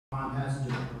Upon passage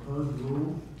of the proposed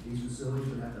rule, these facilities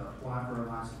would have to apply for a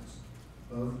license.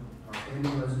 Both are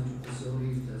family residential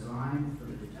facilities designed for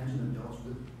the detention of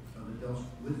adults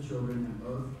with children, and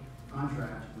both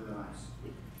contract with ICE.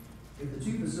 If the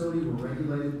two facilities were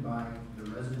regulated by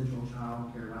the Residential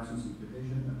Child Care Licensing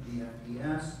Division of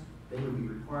DFPS, they would be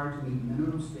required to meet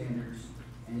minimum standards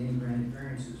and any granted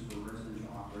variances for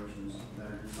residential operations that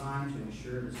are designed to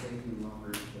ensure the safety and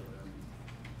welfare of children.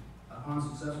 Upon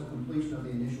successful completion of the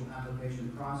initial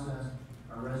application process,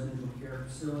 our residential care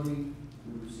facility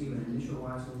would receive an initial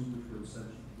license which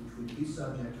would be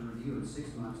subject to review in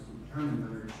 6 months to determine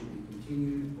whether it should be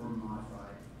continued or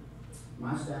modified.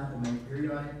 My staff will make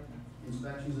periodic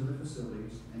inspections of the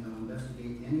facilities and will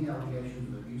investigate any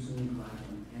allegations of abuse and neglect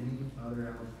and any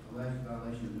other alleged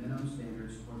violation of minimum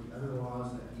standards or the other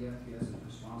laws that DFPS is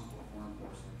responsible for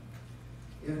enforcing.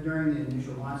 If during the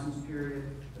initial license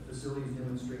period, the facilities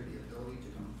demonstrate the ability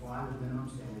to comply with minimum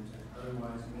standards and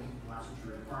otherwise meet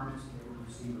licensure requirements, they will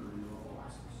receive a renewal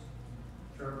license.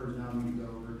 Trevor is now going to go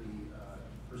over the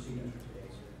procedures for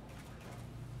today's hearing.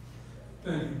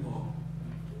 Thank you, Paul.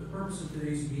 The purpose of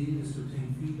today's meeting is to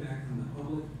obtain feedback from the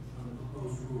public on the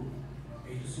proposed rule.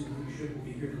 Agency leadership will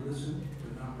be here to listen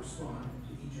but not respond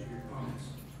to each of your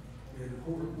comments. We have a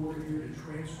court reporter here to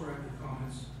transcribe the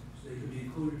comments so they can be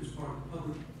included as part of the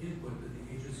public input that the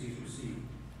agency has received.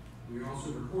 We are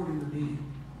also recording the meeting.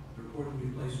 The recording will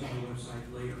be placed on the website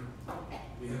later.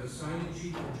 We have a sign-in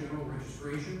sheet for general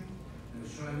registration and a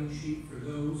sign-in sheet for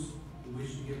those who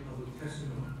wish to give public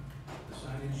testimony. The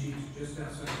sign-in sheet is just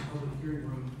outside the public hearing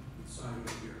room with the sign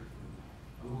over here.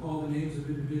 I will call the names of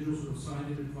individuals who have signed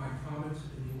in and provide comments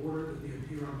in the order that they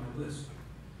appear on my list.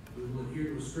 We will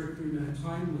adhere to a strict 3-minute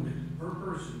time limit per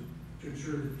person to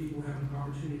ensure that people have an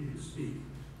opportunity to speak.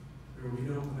 There will be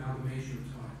no amalgamation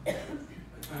of time.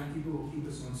 A timekeeper will keep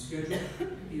us on schedule.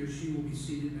 He or she will be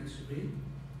seated next to me.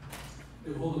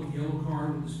 They will hold up a yellow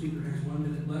card when the speaker has 1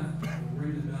 minute left and will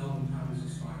ring the bell when time has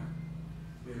expired.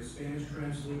 We have a Spanish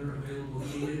translator available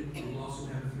if needed. We will also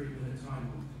have a 3-minute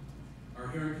time limit. Our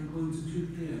hearing concludes at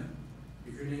 2 p.m.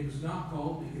 If your name is not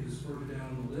called because it's further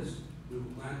down on the list, we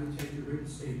will gladly take your written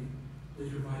statement.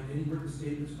 Please provide any written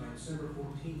statements by December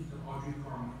 14th to Audrey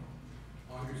Carmichael.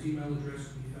 Audrey's email address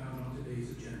can be found on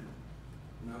today's agenda.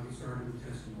 We'll now get started with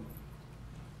testimony.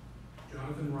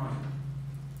 Jonathan Ryan.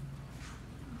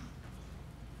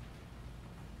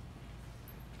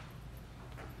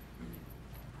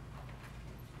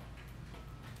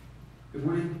 Good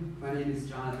morning. My name is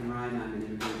Jonathan Ryan. I'm an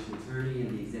immigration attorney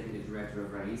and the executive director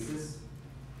of RAICES.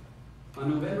 On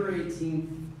November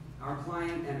 18th, our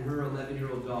client and her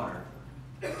 11-year-old daughter,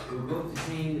 who were both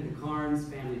detained at the Carnes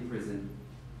family prison,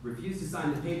 refused to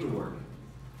sign the paperwork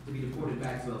to be deported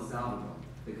back to El Salvador,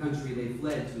 the country they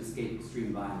fled to escape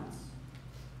extreme violence.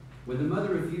 When the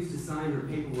mother refused to sign her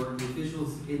paperwork, the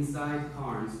officials inside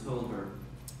Carnes told her,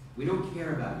 "We don't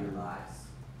care about your lives.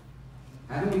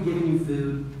 Haven't we given you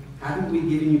food? Haven't we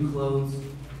given you clothes?"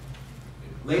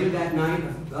 Later that night,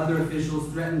 other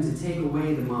officials threatened to take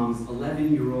away the mom's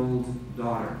 11-year-old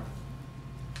daughter.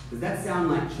 Does that sound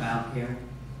like child care?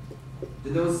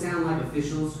 Do those sound like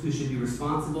officials who should be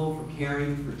responsible for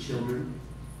caring for children?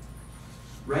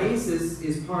 RAICES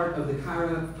is part of the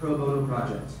Kyra Pro Bono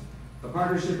Project, a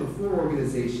partnership of 4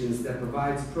 organizations that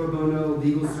provides pro bono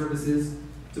legal services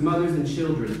to mothers and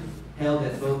children held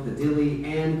at both the Dilley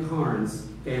and Carnes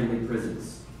family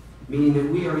prisons, meaning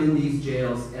that we are in these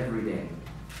jails every day.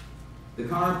 The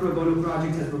Kyra Pro Bono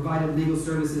Project has provided legal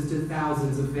services to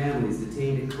thousands of families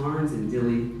detained at Carnes and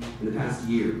Dilley in the past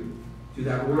year. Through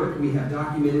that work, we have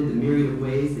documented the myriad of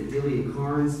ways that Dilley and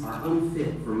Carnes are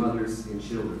unfit for mothers and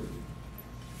children.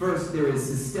 First, there is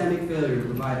systemic failure to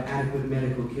provide adequate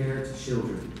medical care to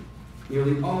children.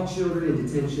 Nearly all children in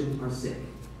detention are sick.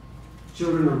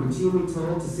 Children are routinely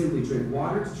told to simply drink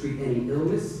water to treat any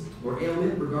illness or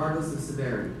ailment regardless of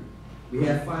severity. We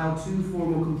have filed 2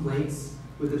 formal complaints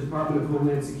with the Department of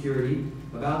Homeland Security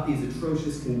about these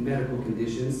atrocious medical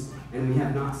conditions, and we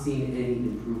have not seen any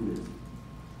improvement.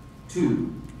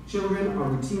 2, children are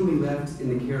routinely left in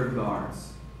the care of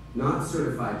guards, not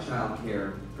certified child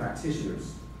care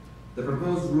practitioners. The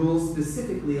proposed rule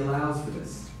specifically allows for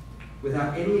this,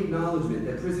 without any acknowledgement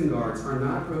that prison guards are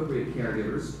not appropriate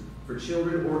caregivers for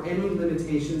children or any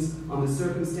limitations on the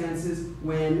circumstances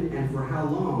when and for how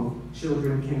long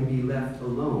children can be left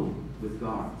alone with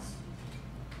guards.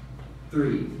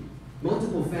 3,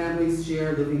 multiple families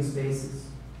share living spaces,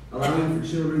 allowing for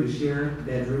children to share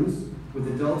bedrooms with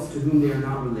adults to whom they are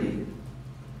not related,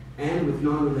 and with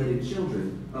non-related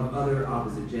children of other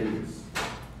opposite genders.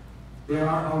 There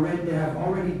have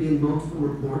already been multiple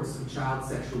reports of child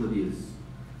sexual abuse.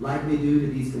 likely due to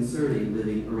these concerning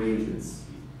living arrangements.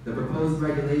 The proposed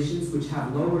regulations, which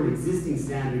have lowered existing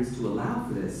standards to allow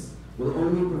for this, will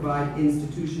only provide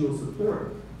institutional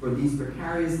support for these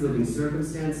precarious living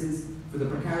circumstances,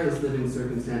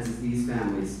 these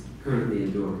families currently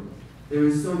endure. There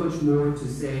is so much more to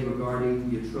say regarding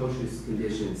the atrocious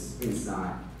conditions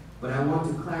inside, but I want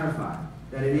to clarify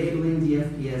that enabling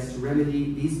DFPS to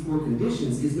remedy these poor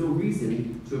conditions is no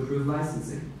reason to approve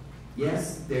licensing.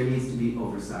 Yes, there needs to be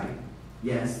oversight.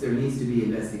 Yes, there needs to be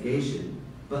investigation,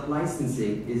 but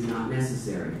licensing is not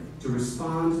necessary to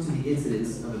respond to the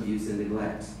incidents of abuse and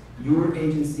neglect. Your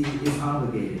agency is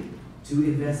obligated to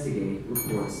investigate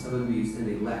reports of abuse and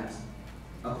neglect,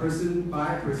 by a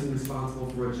person responsible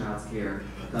for a child's care,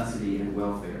 custody, and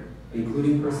welfare,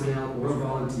 including personnel or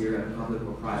volunteer at a public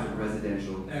or private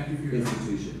residential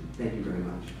institution. Thank you very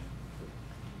much.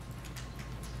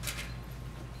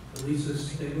 Elisa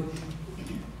Stabler.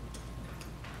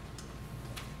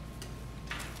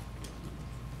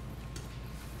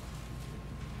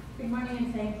 Good morning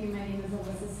and thank you. My name is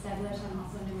Alyssa Steglish. I'm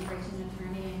also an immigration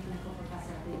attorney and clinical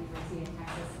professor at the University of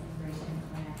Texas Immigration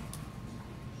Clinic.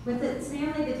 With its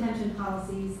family detention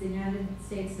policies, the United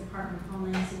States Department of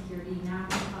Homeland Security now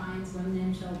confines women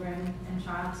and children and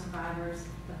child survivors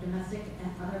of domestic and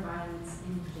other violence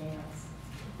in jails.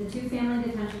 The two family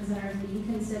detention centers being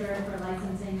considered for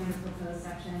licensing under proposed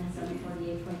section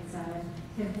 748.7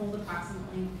 can hold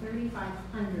approximately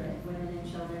 3,500 women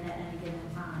and children at any given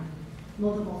time.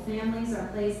 Multiple families are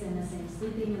placed in the same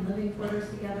sleeping and living quarters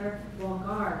together, while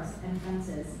guards and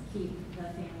fences keep the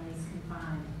families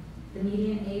confined. The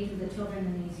median age of the children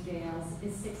in these jails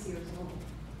is 6 years old.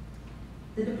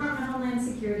 The Department of Homeland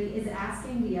Security is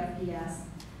asking the FPS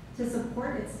to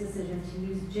support its decision to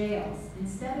use jails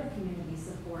instead of community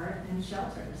support and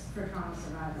shelters for trauma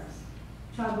survivors.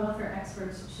 Child welfare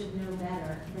experts should know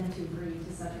better than to agree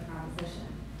to such a proposition.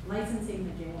 Licensing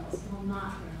the jails will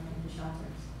not turn them into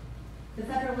shelters. The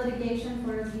federal litigation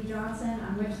for V. Johnson,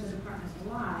 on which the department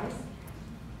relies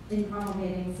in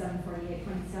promulgating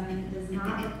 748.7, does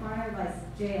not require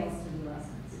jails to be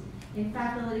licensed. In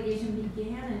fact, the litigation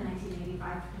began in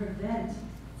 1985 to prevent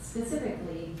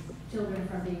specifically children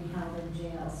from being held in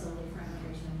jail solely for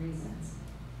immigration reasons.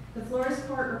 The Flores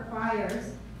Court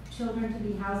requires children to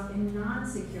be housed in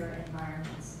non-secure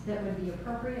environments that would be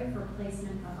appropriate for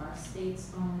placement of our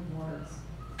state's own wards.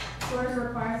 Flores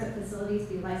requires that facilities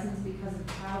be licensed because of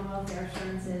child welfare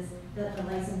assurances that the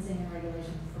licensing and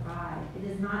regulations provide. It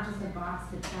is not just a box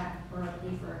to check or a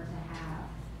paper to have.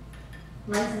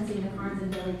 Licensing the Carnes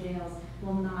and Billy jails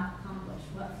will not accomplish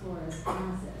what Flores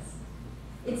promises.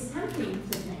 It's tempting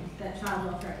to think that child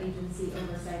welfare agency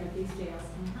oversight of these jails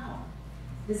can help.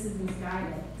 This is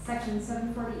misguided. Section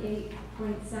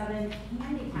 748.7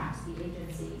 handicaps the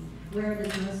agency where it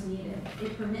is most needed.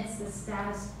 It permits the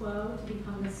status quo to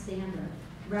become the standard,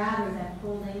 rather than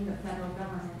holding the federal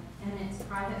government and its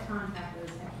private contractors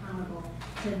accountable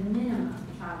to minimum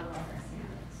child welfare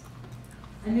standards.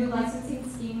 A new licensing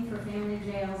scheme for family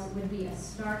jails would be a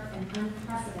stark and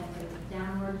unprecedented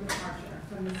downward departure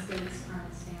from the state's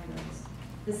current standards.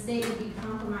 The state would be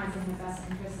compromising the best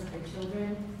interests of their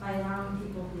children by allowing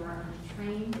people who are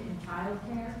untrained in child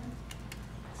care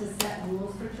to set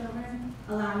rules for children,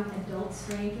 allowing adult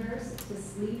strangers to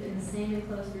sleep in the same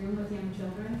enclosed room with young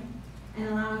children, and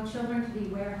allowing children to be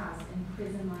warehoused in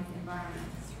prison-like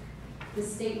environments. The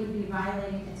state would be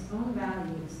violating its own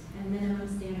values and minimum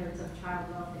standards of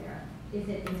child welfare if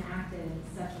it enacted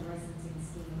such a licensing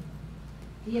scheme.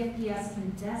 DFPS can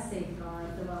best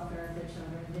safeguard the welfare of the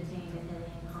children detained at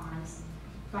Billy and Carnes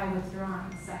by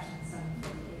withdrawing section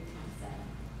 748.7.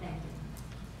 Thank you.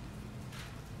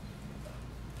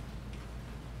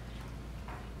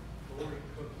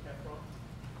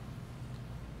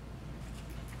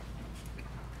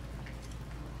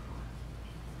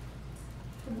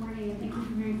 Good morning, and thank you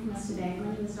for hearing from us today. My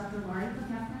name is Dr. Laurie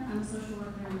Cook-Heffernan. I'm a social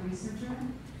worker and a researcher.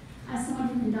 As someone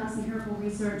who conducts empirical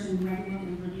research and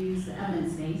regularly reviews the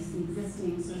evidence base, the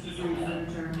existing social science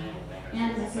literature,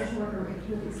 and as a social worker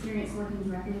with experience working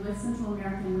directly with Central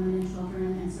American women and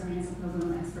children and serving as a pro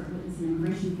bono expert witness in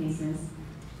immigration cases,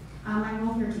 my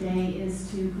role here today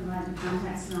is to provide the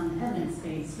context around the evidence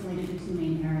base related to two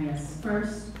main areas.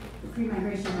 First, the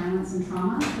pre-migration violence and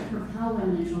trauma that propel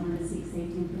women and children to seek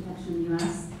safety and protection in the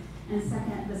U.S. And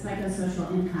second, the psychosocial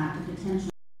impact of detention,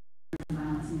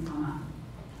 violence, and trauma.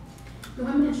 The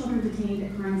women and children detained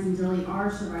at Carnes and Dilley are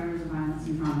survivors of violence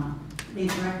and trauma. They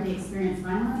directly experienced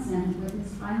violence and have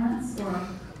witnessed violence or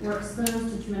were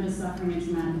exposed to tremendous suffering and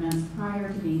traumatic events prior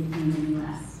to being detained in the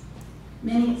U.S.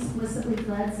 Many explicitly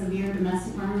fled severe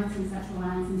domestic violence and sexual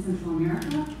violence in Central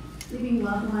America, leaving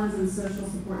loved ones and social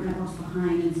support networks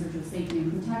behind in search of safety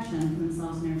and protection for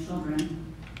themselves and their children.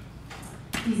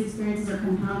 These experiences are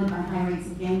compounded by high rates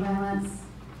of gang violence,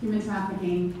 human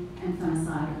trafficking, and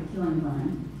femicide, or the killing of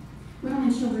women. Women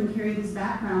and children carry these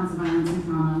backgrounds of violence and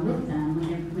trauma with them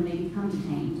when they become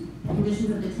detained. The conditions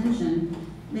of detention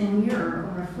then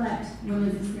mirror or reflect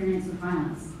women's experience with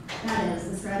violence. That is,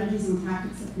 the strategies and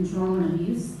tactics of control and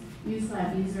abuse used by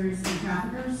abusers and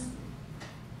traffickers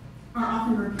are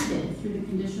often repeated through the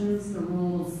conditions, the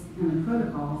rules, and the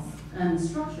protocols and the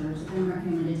structures of immigrant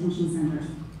family detention centers.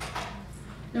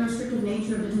 The restrictive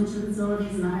nature of detention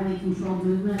facilities and the highly controlled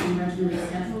movement and regimented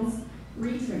schedules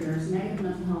re-triggers negative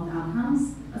mental health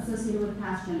outcomes associated with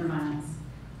past gender violence.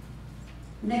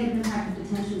 The negative impact of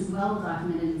detention is well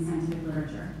documented in scientific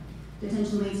literature.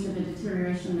 Detention leads to the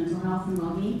deterioration of mental health and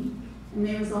well-being, and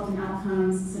may result in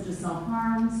outcomes such as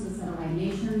self-harm, suicidal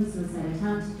ideation, suicide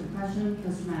attempt, depression,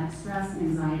 post-traumatic stress, and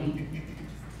anxiety.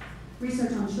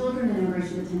 Research on children in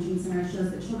immigration detention centers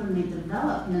shows that children may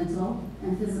develop mental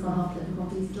and physical health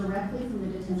difficulties directly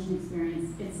from the detention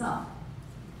experience itself.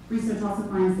 Research also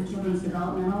finds that children's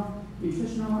developmental,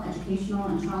 nutritional, educational,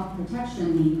 and child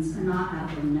protection needs are not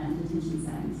adequately met in detention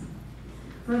settings.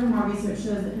 Furthermore, research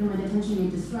shows that family detention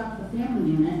may disrupt the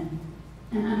family unit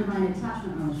and undermine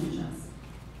attachment relationships.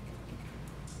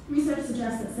 Research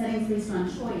suggests that settings based on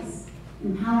choice,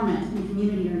 empowerment, and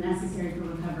community are necessary for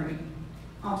recovery.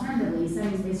 Alternatively,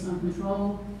 settings based on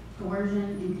control, coercion,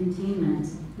 and containment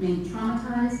may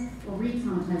traumatize or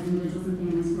re-traumatize individuals and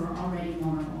families who are already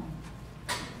vulnerable.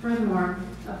 Furthermore,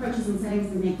 approaches and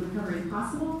settings that make recovery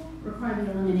possible require the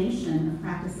elimination of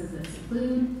practices that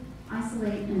seclude,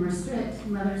 isolate, and restrict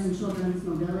mothers and children's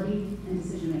mobility and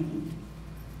decision-making.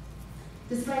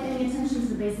 Despite any attention to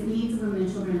the basic needs of women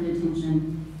and children in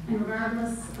detention, and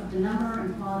regardless of the number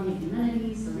and quality of the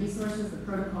amenities, the resources, the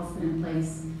protocols put in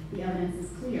place, the evidence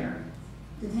is clear.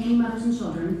 Detaining mothers and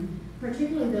children,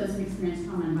 particularly those who experience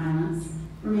trauma and violence,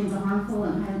 remains a harmful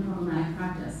and highly problematic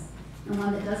practice, and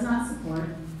one that does not support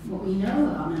what we know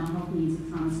about mental health needs of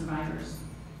trauma survivors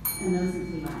and those who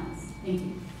flee violence. Thank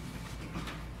you.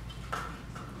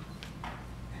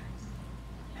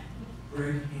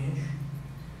 Greg Hanch.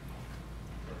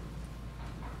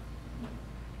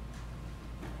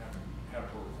 Have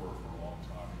to report for a long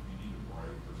time. If you need a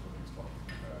break or something's talking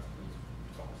too fast, please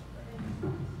tell us.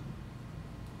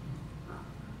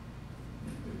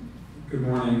 Good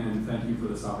morning, and thank you for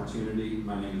this opportunity.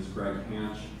 My name is Greg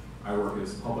Hanch. I work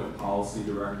as Public Policy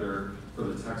Director for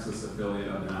the Texas affiliate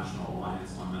of the National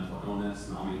Alliance on Mental Illness,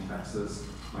 NAMI Texas.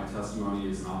 My testimony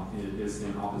is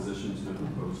in opposition to the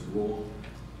proposed rule.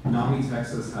 NAMI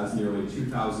Texas has nearly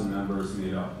 2,000 members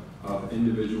made up of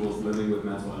individuals living with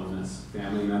mental illness,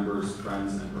 family members,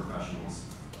 friends, and professionals.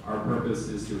 Our purpose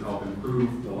is to help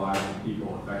improve the lives of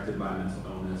people affected by mental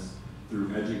illness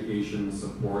through education,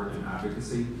 support, and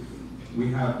advocacy.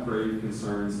 We have grave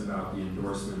concerns about the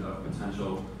endorsement of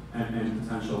potential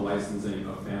licensing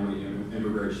of family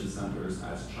immigration centers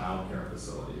as child care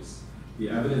facilities. The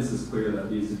evidence is clear that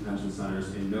these detention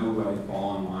centers in no way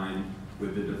fall in line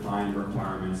with the defined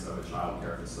requirements of a child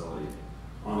care facility.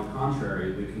 On the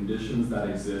contrary, the conditions that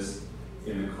exist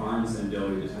in the Karnes and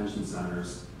Dilley detention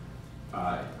centers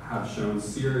have shown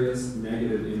serious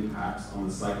negative impacts on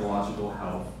the psychological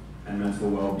health and mental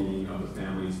well-being of the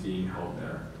families being held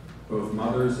there. Both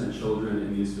mothers and children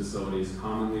in these facilities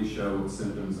commonly show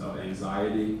symptoms of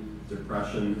anxiety,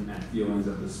 depression, and feelings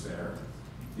of despair.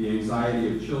 The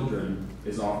anxiety of children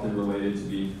is often related to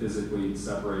being physically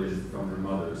separated from their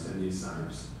mothers in these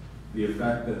centers. The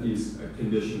effect that these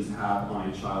conditions have on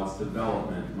a child's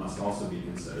development must also be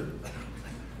considered.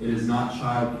 It is not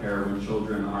child care when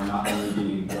children are not only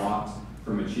being blocked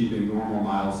from achieving normal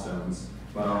milestones,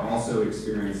 but are also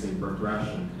experiencing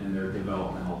progression in their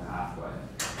developmental pathway.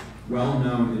 Well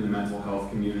known in the mental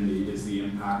health community is the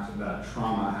impact that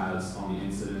trauma has on the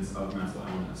incidence of mental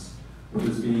illness. What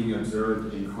is being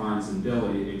observed in Karnes and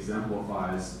Dilley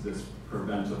exemplifies this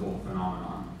preventable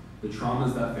phenomenon. The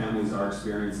traumas that families are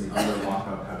experiencing under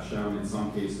lockup have shown in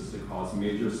some cases to cause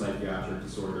major psychiatric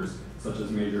disorders such as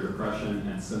major depression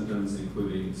and symptoms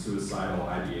including suicidal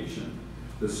ideation.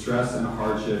 The stress and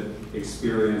hardship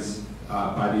experienced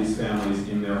by these families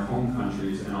in their home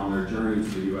countries and on their journey to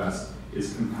the U.S.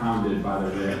 is compounded by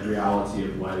the reality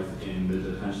of life in the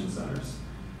detention centers.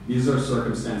 These are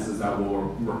circumstances that will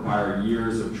require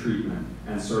years of treatment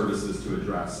and services to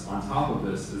address. On top of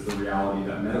this is the reality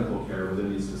that medical care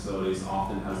within these facilities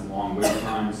often has long wait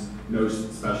times, no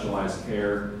specialized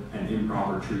care, and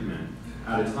improper treatment.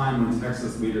 At a time when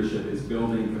Texas leadership is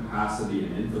building capacity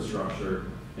and infrastructure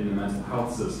in the mental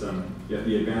health system, yet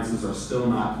the advances are still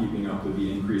not keeping up with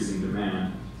the increasing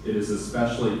demand, it is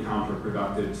especially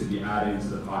counterproductive to be adding to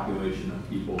the population of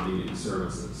people needing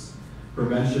services.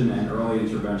 Prevention and early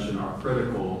intervention are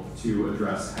critical to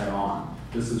address head-on.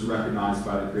 This is recognized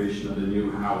by the creation of the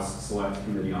new House Select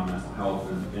Committee on Mental Health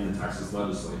in the Texas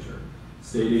legislature.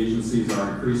 State agencies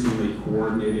are increasingly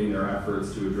coordinating their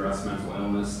efforts to address mental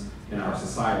illness in our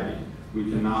society. We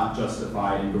cannot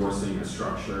justify endorsing a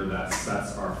structure that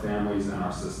sets our families and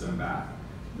our system back.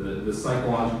 The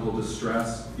psychological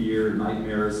distress, fear,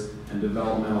 nightmares, and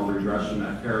developmental regression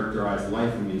that characterize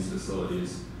life in these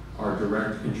facilities are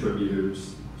direct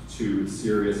contributors to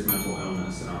serious mental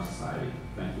illness in our society.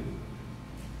 Thank you.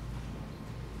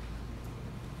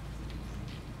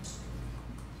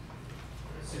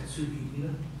 Satsuki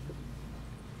Ina.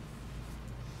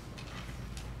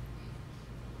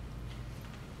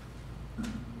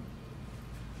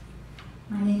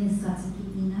 My name is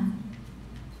Satsuki Ina.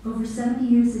 Over 70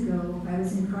 years ago, I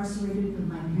was incarcerated with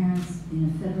my parents in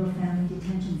a federal family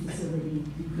detention facility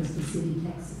in Crystal City,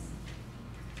 Texas.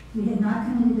 We had not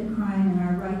committed a crime and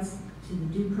our rights to the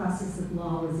due process of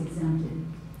law was exempted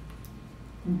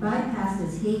and bypassed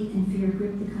as hate and fear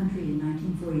gripped the country in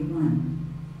 1941.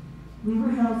 We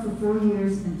were held for 4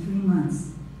 years and 3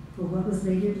 months for what was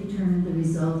later determined the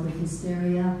result of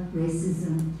hysteria,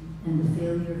 racism, and the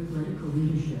failure of political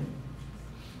leadership.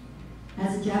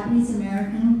 As a Japanese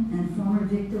American and former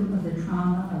victim of the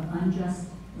trauma of unjust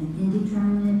and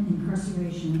indeterminate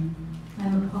incarceration, I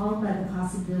am appalled by the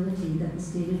possibility that the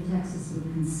state of Texas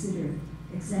would consider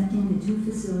exempting the 2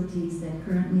 facilities that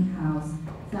currently house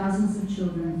thousands of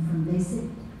children from basic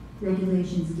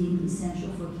regulations deemed essential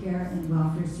for care and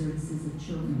welfare services of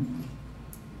children.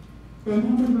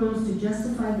 Bending the rules to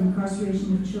justify the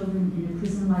incarceration of children in a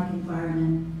prison-like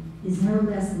environment is no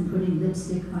less than putting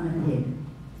lipstick on a pig.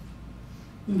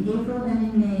 In April and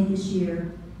in May this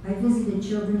year, I visited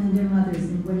children and their mothers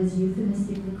in what is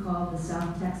euphemistically called the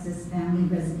South Texas Family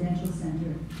Residential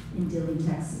Center in Dilley,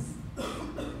 Texas.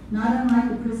 Not unlike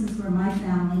the prisons where my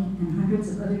family and hundreds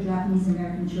of other Japanese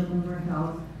American children were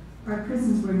held, our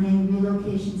prisons were named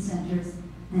relocation centers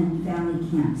and family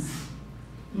camps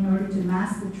in order to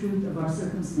mask the truth of our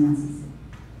circumstances.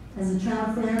 As a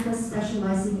child therapist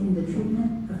specializing in the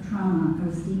treatment of trauma, I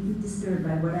was deeply disturbed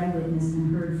by what I witnessed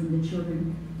and heard from the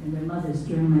children and their mothers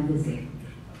during my visit.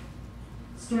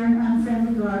 Stern,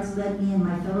 unfriendly guards led me and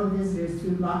my fellow visitors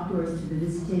through locked doors to the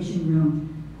visitation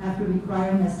room after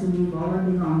requiring us to leave all our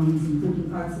belongings,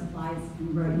 including art supplies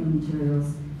and writing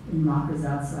materials, in lockers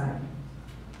outside.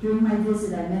 During my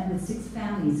visit, I met with 6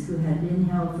 families who had been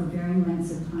held for varying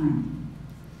lengths of time.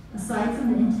 Aside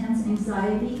from the intense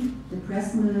anxiety,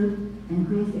 depressed mood, and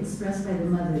grief expressed by the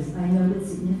mothers, I noted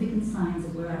significant signs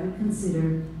of what I would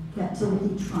consider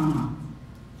captivity trauma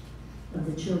of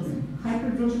the children.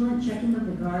 Hypervigilant checking of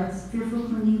the guards, fearful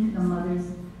clinging to the mothers,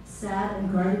 sad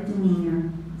and guarded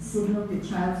demeanor signaled the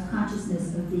child's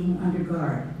consciousness of being under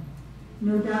guard.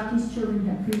 No doubt these children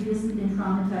had previously been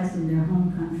traumatized in their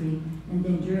home country and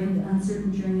then during the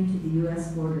uncertain journey to the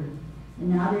U.S. border. And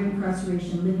now their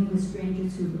incarceration, living with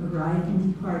strangers who arrive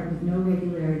and depart with no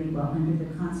regularity while under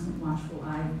the constant watchful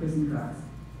eye of prison guards.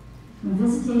 When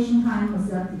visitation time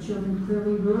was up, the children,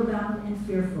 clearly rule-bound and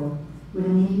fearful, would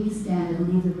immediately stand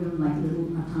and leave the room like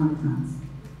little automatons.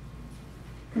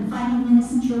 Confining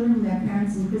innocent children and their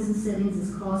parents in prison settings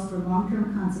is cause for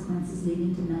long-term consequences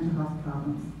leading to mental health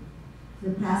problems. For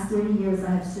the past 30 years,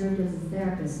 I have served as a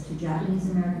therapist to Japanese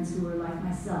Americans who were like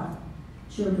myself,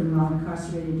 children while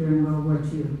incarcerated during World War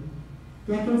II.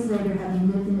 Decades later,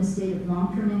 having lived in a state of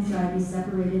long-term anxiety,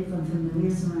 separated from familiar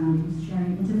surroundings,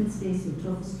 sharing intimate space with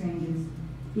total strangers,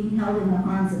 being held in the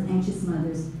arms of anxious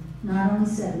mothers, not only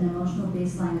set an emotional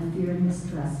baseline of fear and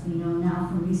mistrust, we know now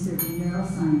from research in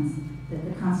neuroscience that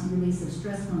the constant release of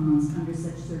stress hormones under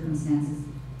such circumstances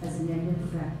has a negative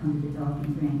effect on the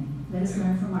developing brain. Let us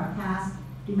learn from our past.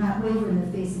 Do not waver in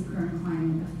the face of current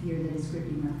climate of fear that is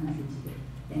gripping our country today.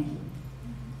 Thank you.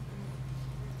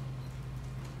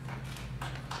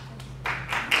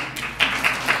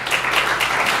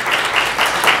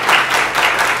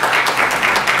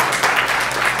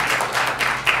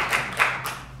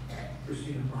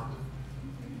 Christina Parker.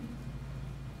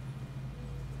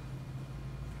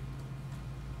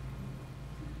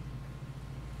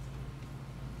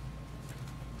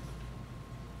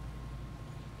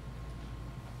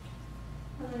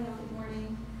 Hello, good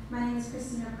morning. My name is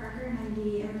Christina Parker, and I'm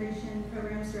the Immigration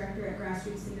Programs Director at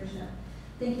Grassroots Leadership.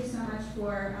 Thank you so much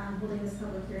for holding this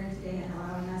public hearing today and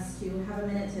allowing us to have a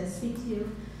minute to speak to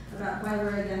you about why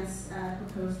we're against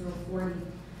proposed Rule 40.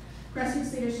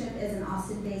 Grassroots Leadership is an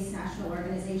Austin-based national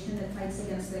organization that fights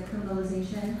against the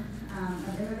criminalization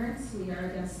of immigrants. We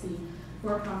are against the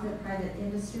for-profit private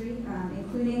industry,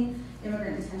 including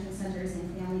immigrant detention centers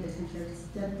and family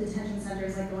detention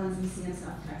centers like the ones we see in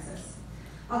South Texas.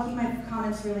 I'll keep my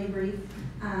comments really brief.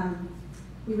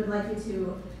 We would like you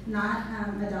to not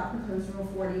adopt proposed Rule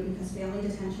 40 because family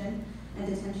detention and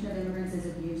detention of immigrants is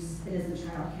abuse. It isn't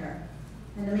child care.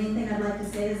 And the main thing I'd like to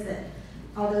say is that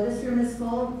although this room is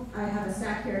full, I have a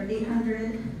stack here of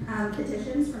 800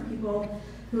 petitions from people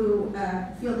who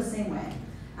feel the same way.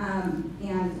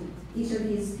 And each of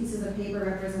these pieces of paper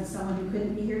represents someone who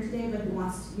couldn't be here today, but who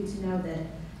wants you to know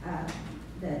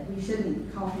that we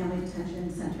shouldn't call family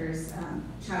detention centers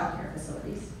child care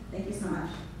facilities. Thank you so much.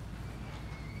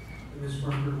 Ms.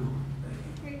 Parker,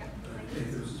 thank you.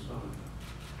 Take this as public.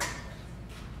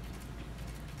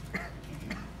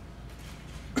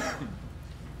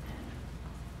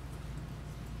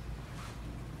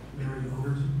 Mary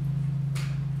Overton.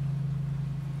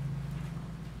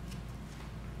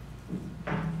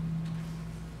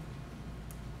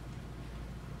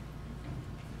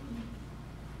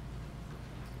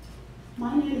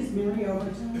 My name is Mary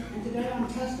Overton, and today I'm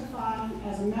testifying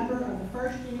as a member of the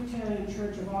First Unitarian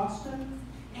Church of Austin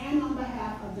and on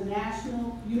behalf of the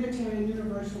National Unitarian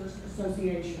Universalist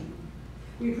Association.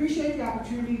 We appreciate the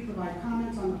opportunity to provide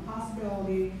comments on the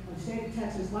possibility of the state of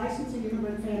Texas licensing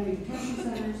immigrant family detention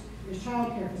centers as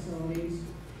child care facilities,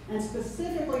 and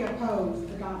specifically oppose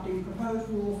adopting proposed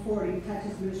Rule 40,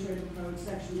 Texas Administrative Code,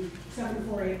 Section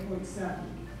 748.7.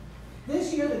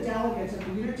 This year, the delegates of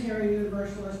the Unitarian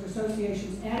Universalist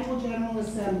Association's Annual General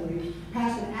Assembly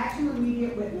passed an action of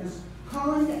immediate witness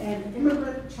calling to end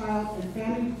immigrant, child, and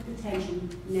family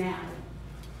detention now.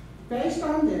 Based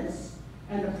on this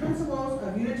and the principles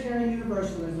of Unitarian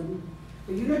Universalism,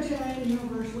 the Unitarian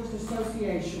Universalist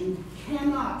Association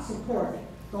cannot support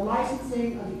the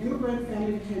licensing of the immigrant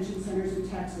family detention centers in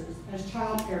Texas as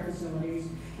child care facilities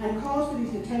and calls for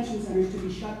these detention centers to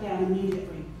be shut down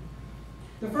immediately.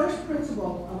 The first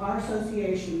principle of our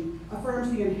association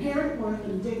affirms the inherent worth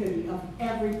and dignity of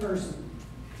every person.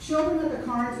 Children at the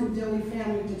Carnes and Dilley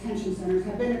family detention centers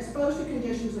have been exposed to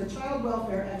conditions that child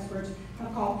welfare experts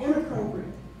have called inappropriate,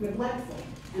 neglectful,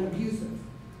 and abusive.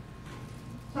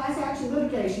 Class action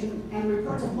litigation and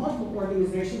reports of multiple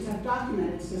organizations have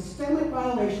documented systemic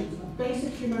violations of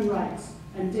basic human rights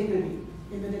and dignity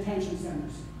in the detention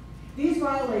centers. These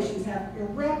violations have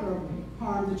irreparably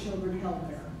harmed the children held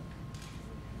there.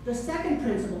 The second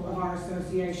principle of our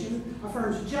association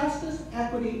affirms justice,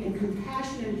 equity, and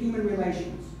compassion in human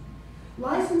relations.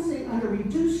 Licensing under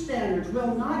reduced standards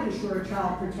will not ensure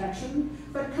child protection,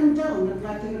 but condone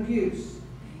neglect and abuse.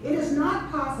 It is not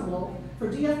possible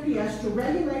for DFPS to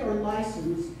regulate or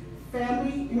license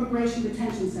family immigration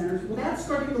detention centers without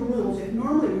skirting the rules it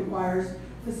normally requires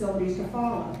facilities to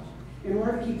follow in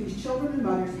order to keep these children and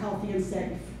mothers healthy and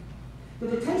safe. The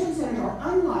detention centers are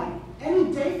unlike any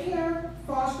daycare,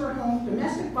 foster home,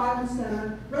 domestic violence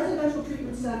center, residential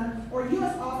treatment center, or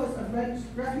U.S. Office of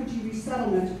Refugee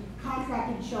Resettlement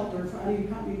contracted shelter for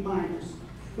unaccompanied minors,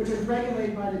 which is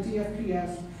regulated by the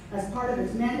DFPS as part of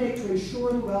its mandate to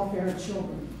ensure the welfare of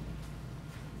children.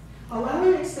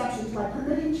 Allowing exceptions like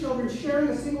permitting children sharing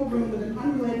a single room with an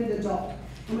unrelated adult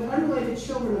and with unrelated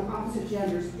children of opposite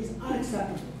genders is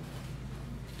unacceptable.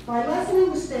 By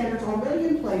lessening the standards already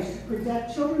in place to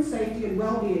protect children's safety and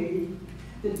well-being,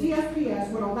 the DFPS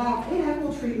would allow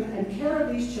inequitable treatment and care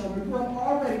of these children who have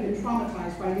already been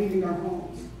traumatized by leaving their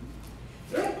homes.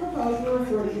 If proposed Rule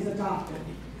 40 is adopted,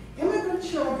 immigrant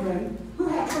children who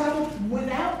have traveled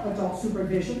without adult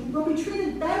supervision will be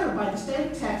treated better by the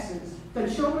state of Texas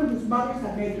than children whose mothers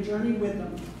have made the journey with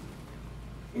them.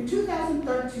 In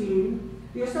 2013,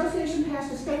 the association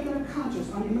passed a statement of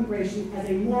conscience on immigration as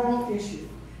a moral issue,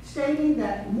 stating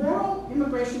that moral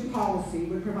immigration policy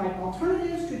would provide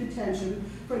alternatives to detention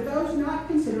for those not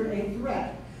considered a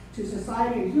threat to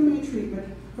society and humane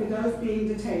treatment for those being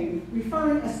detained,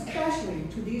 referring especially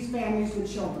to these families with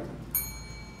children.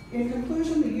 In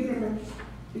conclusion, the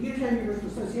Unitarian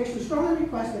Universalist Association strongly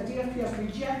requests that DFPS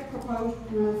reject proposed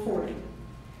Rule 40.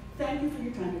 Thank you for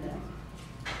your time today.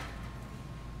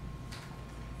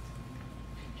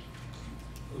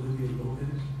 Olivia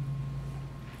Lopez.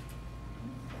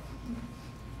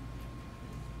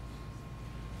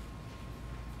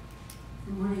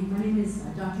 Good morning. My name is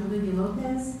Dr. Olivia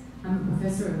Lopez. I'm a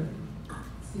professor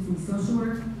of social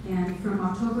work, and from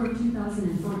October of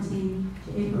 2014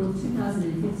 to April of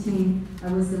 2015,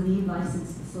 I was the lead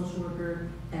licensed social worker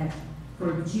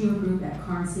for the GEO Group at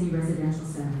Carnes City Residential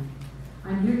Center.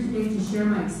 I'm here today to share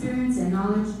my experience and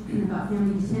knowledge about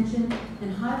family detention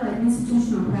and highlight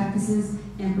institutional practices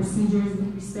and procedures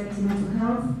with respect to mental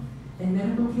health and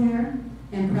medical care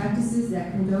and practices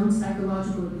that condone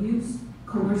psychological abuse,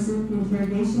 coercive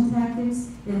interrogation tactics,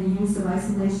 and the use of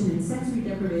isolation and sensory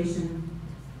deprivation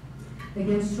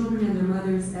against children and their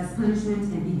mothers as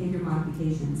punishment and behavior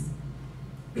modifications.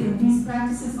 These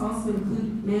practices also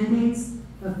include mandates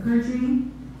of perjury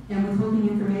and withholding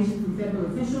information from federal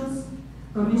officials,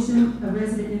 omission of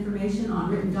resident information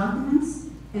on written documents,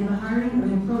 and the hiring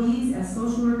of employees as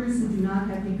social workers who do not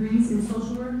have degrees in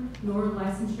social work nor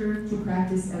licensure to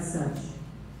practice as such.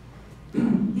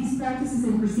 These practices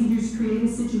and procedures create a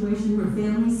situation where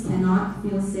families cannot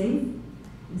feel safe,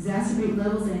 exacerbate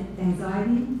levels of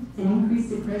anxiety, and increase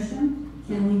depression,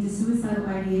 can lead to suicidal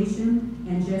ideation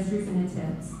and gestures and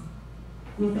attempts.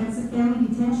 The effects of family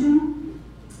detention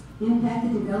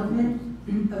impact the development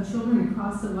of children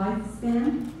across the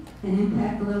lifespan and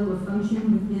impact the level of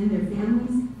functioning within their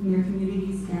families, in their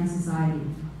communities, and society.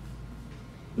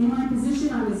 In my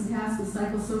position, I was tasked with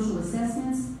psychosocial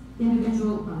assessments,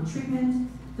 individual treatment,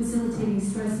 facilitating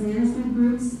stress management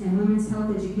groups and women's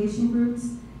health education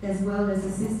groups, as well as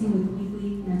assisting with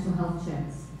weekly mental health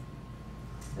checks.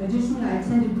 Additionally, I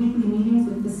attended weekly meetings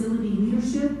with facility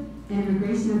leadership and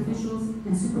immigration officials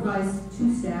and supervised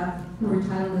 2 staff who were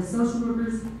titled as social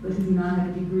workers but who do not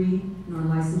have a degree nor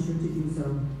licensure to do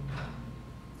so.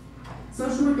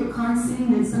 Social work at Karnes City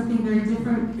meant something very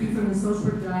different from the social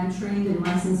work that I am trained and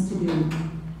licensed to do.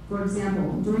 For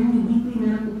example, during the weekly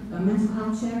mental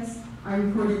health checks, I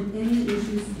reported any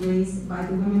issues raised by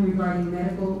the women regarding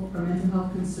medical or mental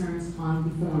health concerns on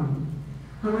the form.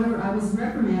 However, I was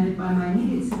reprimanded by my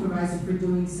immediate supervisor for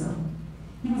doing so.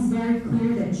 He was very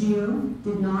clear that GEO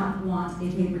did not want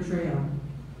a paper trail.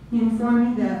 He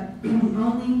informed me that the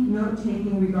only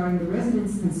note-taking regarding the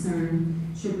residents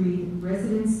concerned should read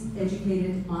residents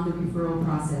educated on the referral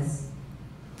process.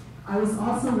 I was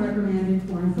also reprimanded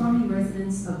for informing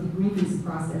residents of the grievance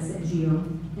process at GEO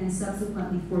and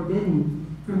subsequently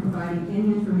forbidden from providing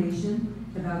any information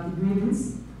about the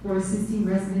grievance or assisting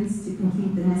residents to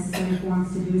complete the necessary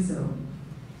forms to do so,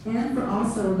 and for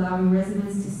also allowing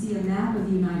residents to see a map of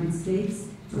the United States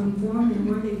to inform them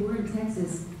where they were in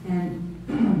Texas and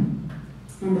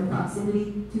the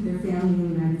proximity to their family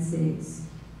in the United States.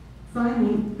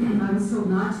 Finally, I was told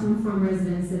not to inform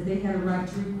residents that they had a right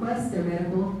to request their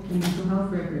medical and mental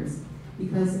health records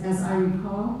because, as I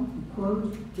recall,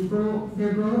 quote,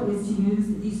 their goal is to use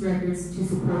these records to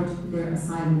support their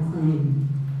asylum claim.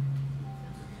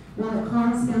 While at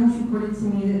Karnes, families reported to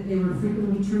me that they were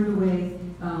frequently turned away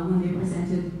when they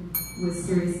presented with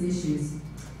serious issues.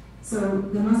 So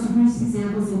the most egregious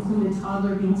examples include a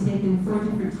toddler being taken 4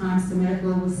 different times to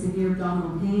medical with severe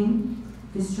abdominal pain.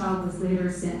 This child was later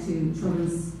sent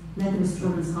to Methodist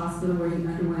Children's Hospital where he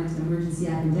underwent emergency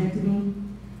appendectomy.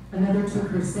 Another took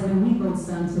her 7-week-old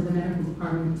son to the medical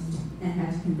department and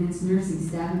had to convince nursing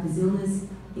staff of his illness.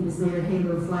 He was later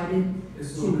halo-flighted.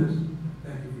 Ms. Lopez,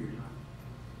 thank you for your time.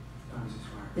 Time is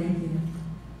expired. Thank you.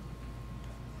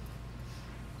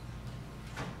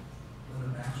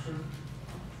 Linda Baxter.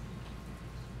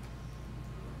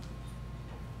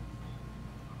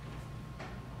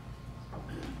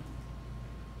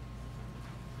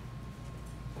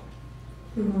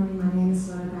 Good morning, my name is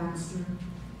Lena Baxter.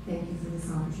 Thank you for this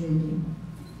opportunity.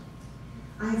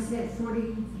 I have spent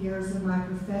 40 years of my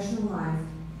professional life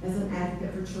as an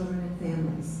advocate for children and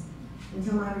families.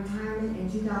 Until my retirement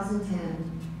in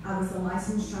 2010, I was a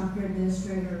licensed child care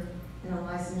administrator and a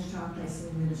licensed child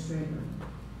placement administrator,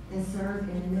 and served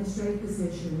in administrative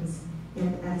positions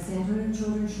at the San Antonio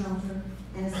Children's Shelter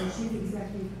and as the Chief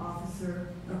Executive Officer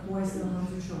of Boys and Homes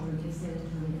for Children in San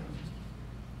Antonio.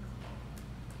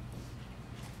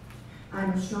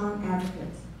 I'm a strong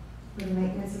advocate for the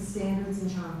maintenance of standards in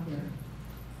child care,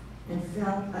 and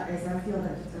as I feel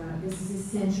that this is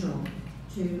essential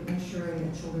to ensuring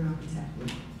that children are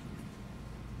protected.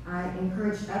 I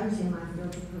encouraged others in my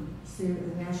field to pursue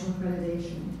a national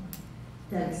accreditation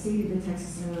that exceeded the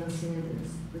Texas minimum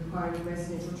standards required in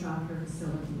residential child care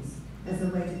facilities as a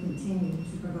way to continue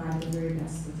to provide the very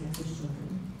best for Texas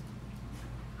children.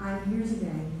 I am here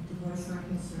today to voice my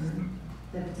concern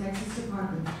that the Texas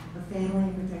Department of Family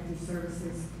and Protective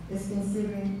Services is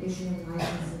considering issuing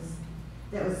licenses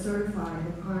that would certify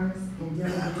the Karnes and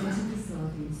Dilley detention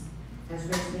facilities as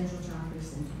residential child care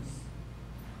centers.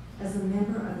 As a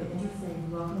member of the Interfaith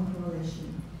Welcome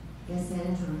Coalition in San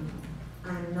Antonio,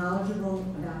 I am knowledgeable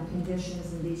about the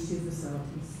conditions in these 2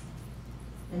 facilities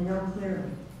and know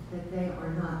clearly that they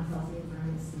are not healthy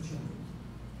environments for children.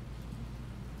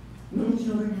 Many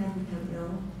children have become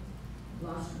ill,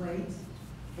 lost weight,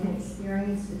 and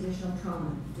experienced additional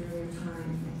trauma during their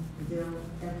time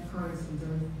at Carnes and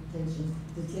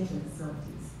detention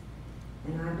facilities.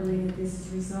 And I believe that this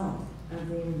is a result of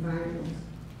the environment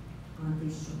on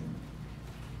these children.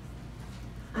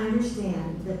 I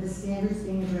understand that the standards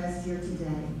being addressed here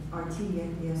today are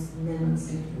TFS minimum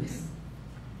standards.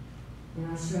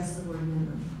 And I stress the word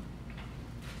minimum.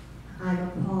 I'm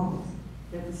appalled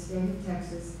that the state of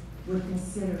Texas would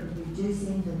consider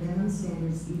reducing the minimum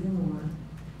standards even more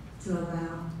to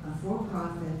allow a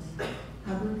for-profit,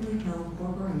 publicly held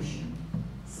corporation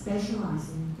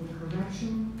specializing in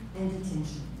correction and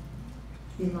detention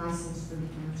to be licensed for the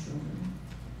care of children.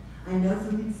 I know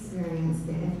from experience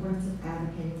the importance of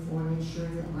advocating for and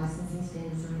ensuring that licensing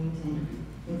standards are maintained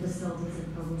in facilities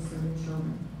of public serving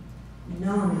children.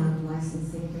 No amount of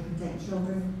licensing can protect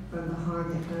children from the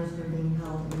harm that comes from being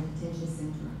held in a detention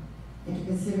center. And to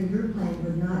consider your plan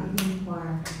would not even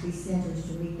require these centers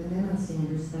to meet the minimum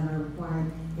standards that are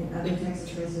required in other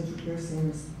Texas residential care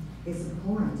centers is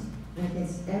abhorrent and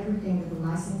against everything that the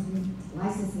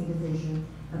licensing division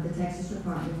of the Texas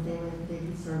Department of Family and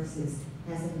Protective Services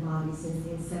has embodied since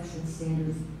the inception of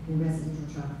standards in residential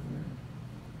child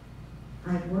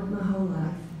care. I've worked my whole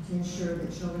life to ensure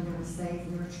that children have a safe,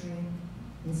 nurturing,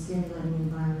 and stimulating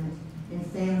environment and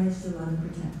families to love and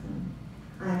protect them.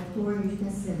 I implore you to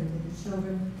consider that the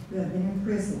children who have been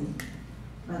imprisoned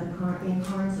by the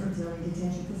Carnes or Dilley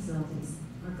detention facilities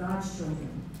are God's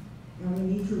children, and we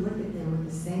need to look at them with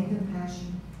the same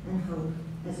compassion and hope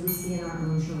as we see in our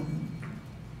own children.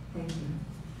 Thank you.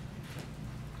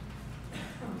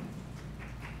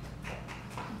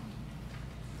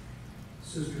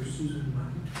 Sister Susan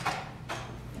Mike.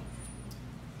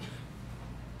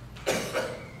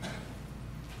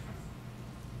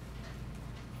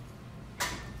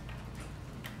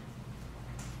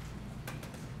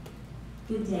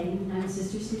 Good day, I'm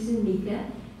Sister Susan Mika,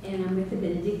 and I'm with the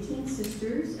Benedictine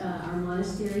Sisters. Our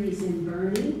monastery is in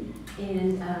Bernie,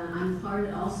 and I'm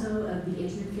part also of the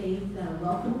Interfaith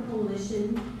Welcome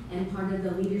Coalition and part of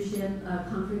the Leadership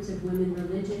Conference of Women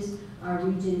Religious. Our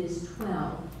region is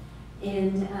 12.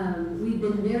 And we've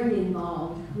been very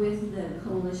involved with the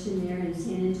coalition there in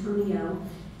San Antonio,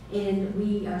 and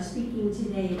we are speaking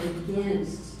today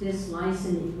against this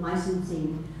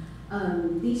licensing.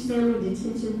 These family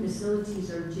detention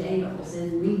facilities are jails,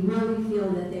 and we really feel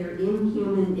that they're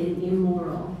inhuman and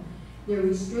immoral. They're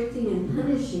restricting and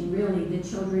punishing, really, the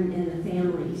children and the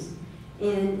families.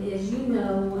 And as you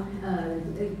know,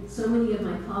 so many of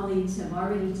my colleagues have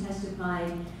already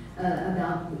testified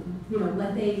about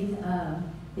what they've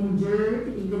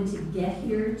endured even to get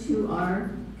here to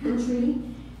our country,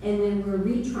 and then we're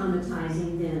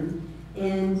re-traumatizing them.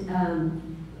 And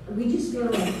we just feel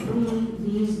like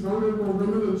these vulnerable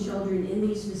women and children in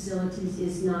these facilities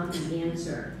is not the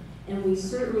answer. And we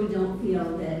certainly don't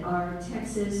feel that our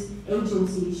Texas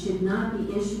agencies should not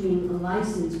be issuing a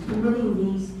license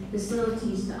permitting these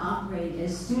facilities to operate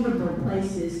as suitable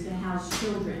places to house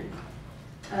children.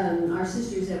 Our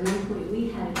sisters, at one point, we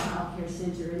had a child care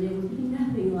center, and it would be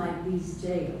nothing like these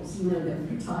jails, that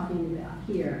we're talking about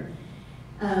here.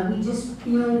 We just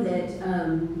feel that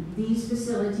these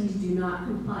facilities do not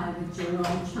comply with general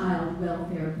child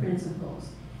welfare principles.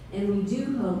 And we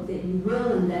do hope that you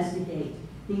will investigate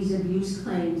these abuse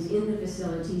claims in the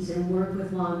facilities and work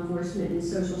with law enforcement and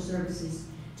social services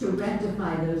to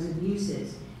rectify those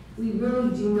abuses. We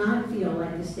really do not feel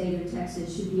like the state of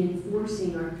Texas should be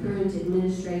enforcing our current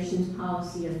administration's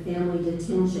policy of family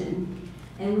detention.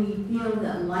 And we feel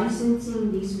that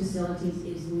licensing these facilities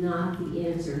is not the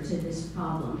answer to this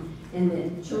problem, and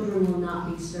that children will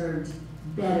not be served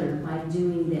better by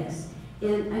doing this.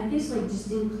 And I guess,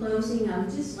 just in closing, I would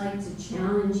just like to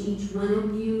challenge each one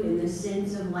of you in the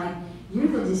sense of, you're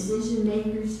the decision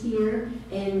makers here,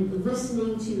 and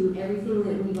listening to everything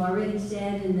that we've already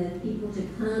said and the people to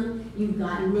come. You've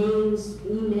got names,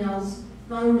 emails,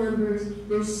 phone numbers.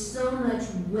 There's so much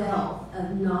wealth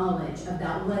of knowledge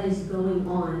about what is going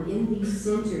on in these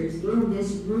centers, in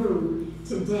this room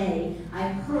today. I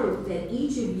hope that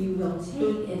each of you will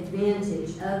take advantage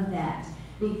of that,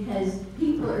 because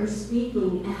people are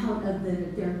speaking out of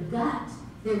their gut.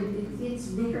 It's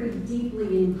very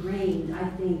deeply ingrained, I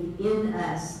think, in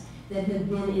us that have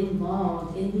been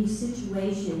involved in these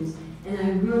situations. And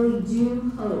I really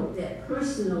do hope that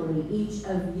personally each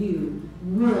of you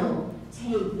will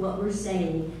take what we're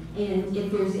saying. And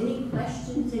if there's any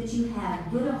questions that you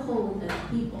have, get a hold of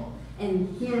people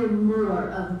and hear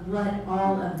more of what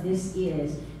all of this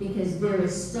is, because there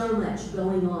is so much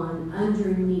going on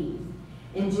underneath.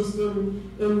 And just in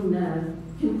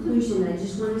conclusion, I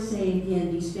just want to say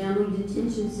again, these family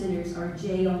detention centers are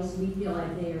jails. We feel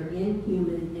like they are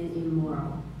inhuman and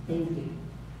immoral. Thank you.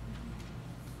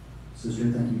 Sister,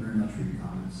 thank you very much for your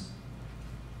comments.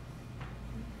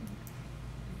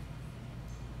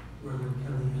 Reverend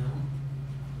Kelly Allen.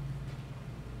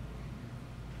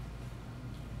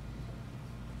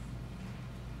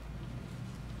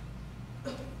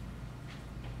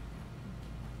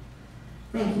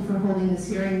 Thank you for holding this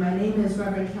hearing. My name is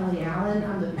Reverend Kelly Allen.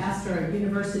 I'm the pastor at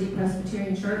University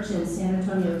Presbyterian Church in San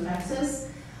Antonio, Texas,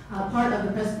 part of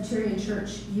the Presbyterian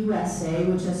Church USA,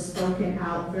 which has spoken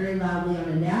out very loudly on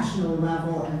a national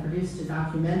level and produced a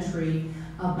documentary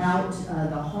about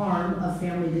the harm of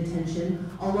family detention,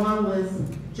 along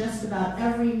with just about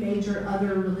every major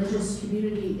other religious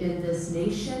community in this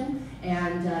nation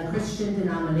and Christian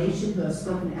denomination who have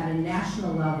spoken at a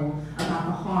national level about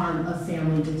the harm of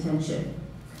family detention.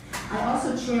 I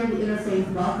also chair the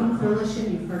Interfaith Welcome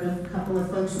Coalition. You've heard a couple of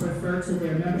folks refer to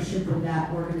their membership in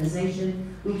that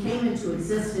organization. We came into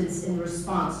existence in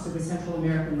response to the Central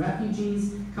American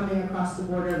refugees coming across the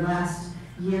border last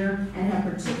year and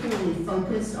have particularly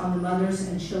focused on the mothers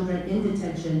and children in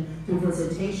detention through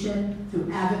visitation,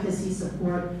 through advocacy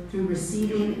support, through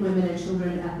receiving women and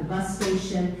children at the bus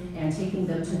station and taking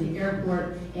them to the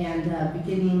airport, and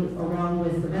beginning, along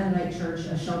with the Mennonite Church,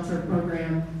 a shelter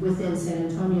program within San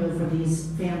Antonio for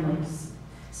these families.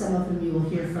 Some of them you will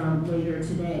hear from later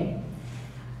today.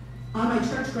 On my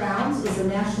church grounds is a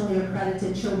nationally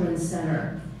accredited children's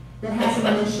center that has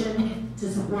a mission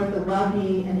to support the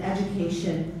well-being and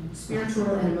education,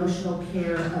 spiritual and emotional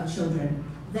care of children.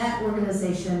 That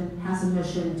organization has a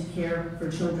mission to care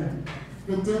for children.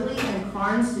 The Dilley and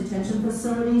Carnes detention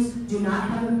facilities do not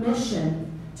have a mission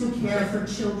to care for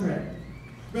children.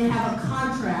 They have a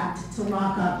contract to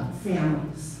lock up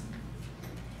families.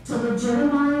 To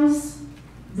legitimize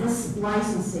this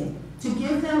licensing, to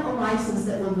give them a license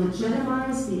that will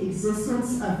legitimize the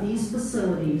existence of these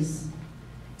facilities,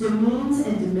 demeans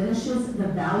and diminishes the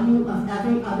value of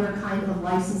every other kind of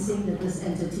licensing that this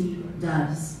entity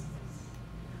does.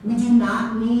 We do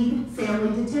not need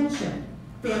family detention.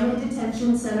 Family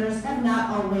detention centers have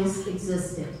not always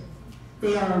existed.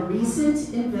 They are a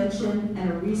recent invention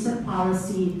and a recent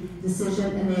policy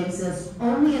decision, and they exist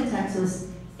only in Texas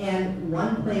and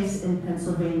one place in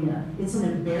Pennsylvania. It's an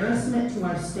embarrassment to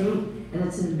our state, and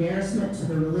it's an embarrassment to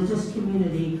the religious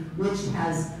community, which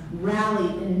has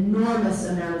rallied an enormous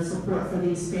amount of support for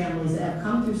these families that have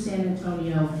come through San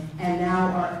Antonio and now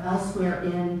are elsewhere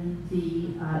in the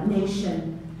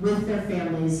nation with their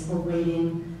families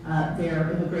awaiting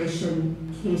their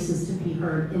immigration cases to be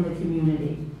heard in the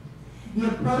community. The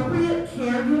appropriate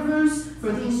caregivers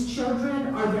for these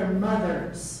children are their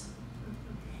mothers.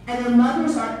 And their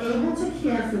mothers are able to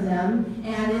care for them,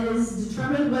 and it is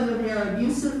determined whether they are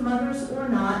abusive mothers or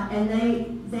not, and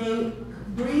they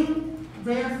bring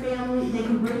their family, they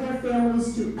can bring their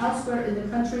families to elsewhere in the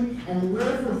country and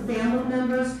live with family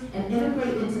members and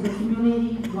integrate into the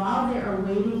community while they are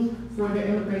waiting for their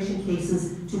immigration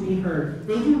cases to be heard.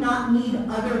 They do not need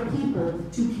other people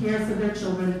to care for their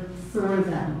children for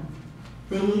them.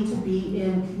 They need to be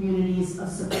in communities of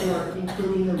support,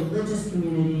 including the religious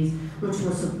communities, which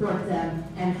will support them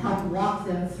and help walk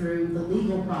them through the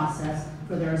legal process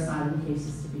for their asylum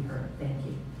cases to be heard. Thank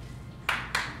you.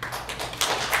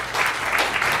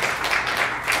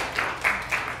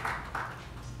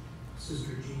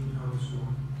 Sister Jean Thomas-Moore.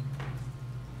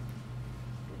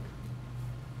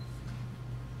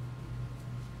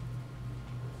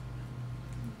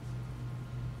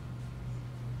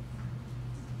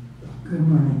 Good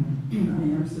morning. I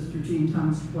am Sister Jean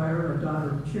Thomas-Dwyer, a daughter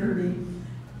of Charity,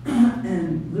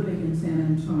 and living in San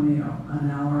Antonio,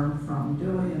 an hour from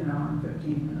Dilley, an hour and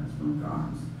 15 minutes from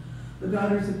Carnes. The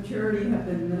Daughters of Charity have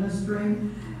been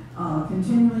ministering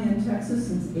continually in Texas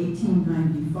since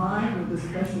 1895 with a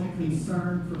special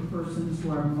concern for persons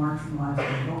who are marginalized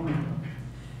and vulnerable.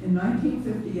 In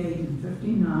 1958 and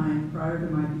 59, prior to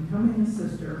my becoming a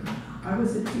sister, I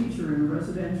was a teacher in a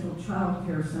residential child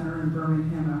care center in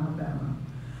Birmingham, Alabama.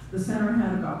 The center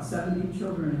had about 70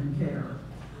 children in care.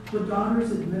 The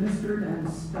Daughters administered and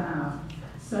staffed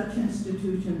such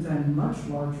institutions and much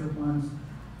larger ones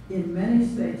in many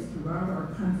states throughout our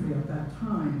country at that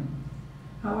time.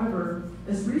 However,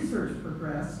 as research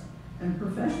progressed and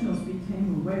professionals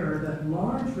became aware that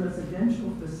large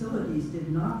residential facilities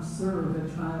did not serve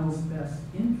a child's best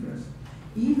interest,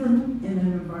 even in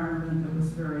an environment that was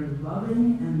very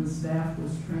loving and the staff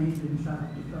was trained in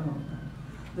child development.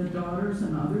 The Daughters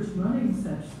and others running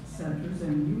such centers,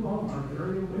 and you all are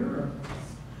very aware of this,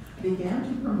 began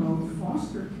to promote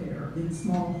foster care in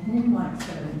small home-like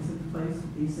settings in place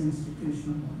of these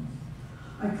institutional ones.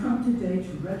 I come today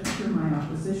to register my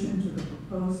opposition to the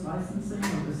proposed licensing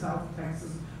of the South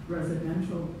Texas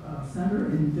Residential Center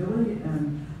in Dilley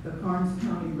and the Karnes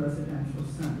County Residential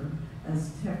Center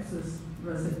as Texas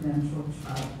residential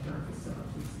child care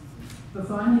facilities. The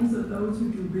findings of those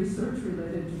who do research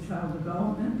related to child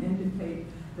development indicate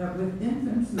that with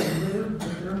infants who live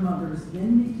with their mothers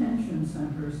in detention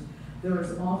centers, there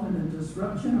is often a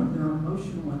disruption of their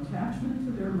emotional attachment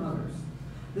to their mothers.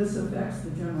 This affects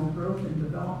the general growth and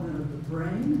development of the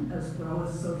brain as well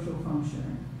as social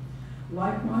functioning.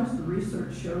 Likewise, the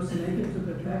research shows negative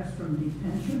effects from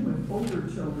detention with older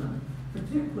children,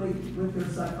 particularly with their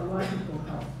psychological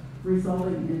health,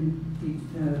 resulting in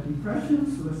depression,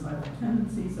 suicidal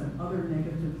tendencies, and other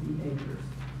negative behaviors.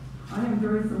 I am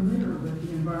very familiar with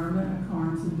the environment at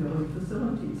Karnes and Dilley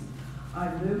facilities.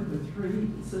 I live with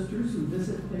 3 sisters who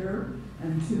visit there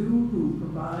and 2 who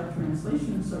provide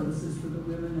translation services for the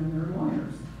women and their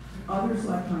lawyers. Others,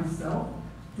 like myself,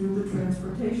 do the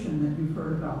transportation that you've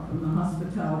heard about from the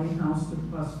hospitality house to the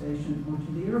bus station or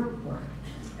to the airport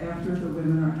after the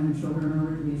women and children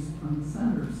are released from the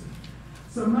centers.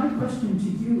 So my question to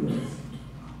you is,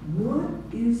 what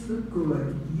is the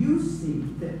good you see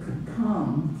that could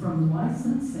come from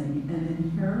licensing an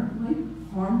inherently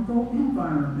harmful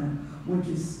environment which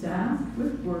is staffed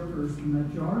with workers, the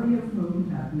majority of whom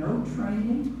have no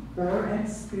training or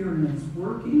experience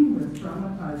working with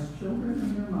traumatized children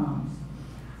and their moms?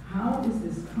 How is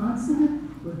this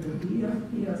consonant with the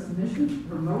BFPS mission to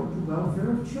promote the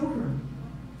welfare of children?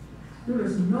 There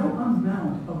is no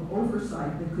amount of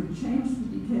oversight that could change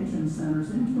the detention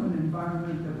centers into an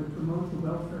environment that would promote the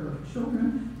welfare of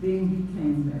children being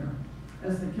detained there.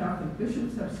 As the Catholic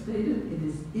bishops have stated, it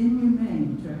is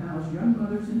inhumane to house young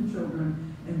mothers and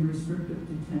children in restrictive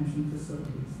detention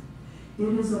facilities.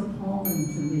 It is appalling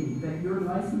to me that your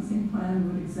licensing plan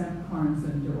would exempt Karnes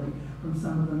and Dilley from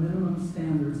some of the minimum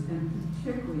standards, and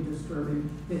particularly disturbing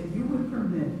that you would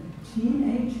permit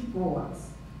teenage boys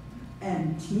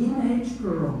and teenage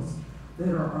girls that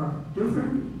are of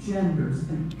different genders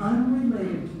and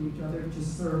unrelated to each other to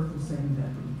serve the same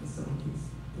veteran facilities,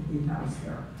 to be housed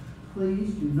there.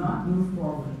 Please do not move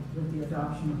forward with the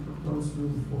adoption of proposed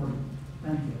Rule 40.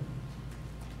 Thank you.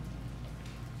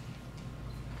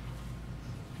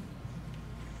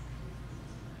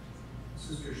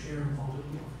 Sister Sharon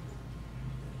Baltimore.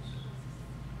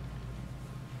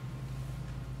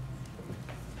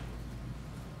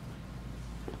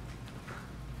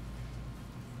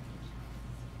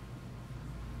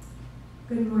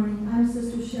 Good morning. I'm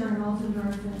Sister Sharon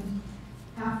Altendorf, and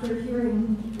after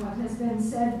hearing what has been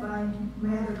said by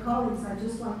my other colleagues, I'd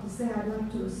just like to say I'd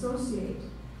like to associate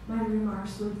my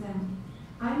remarks with them.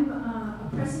 I'm a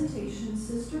presentation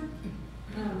sister.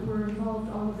 We're involved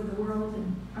all over the world,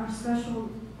 and our special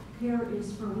care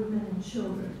is for women and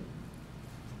children.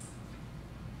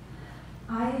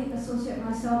 I associate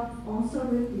myself also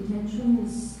with detention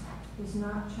is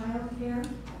not child care.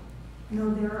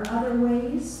 No, there are other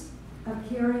ways of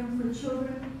caring for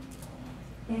children,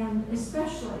 and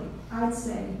especially, I'd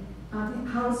say,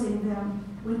 housing them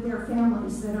with their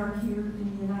families that are here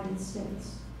in the United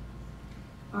States.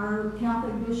 Our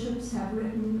Catholic bishops have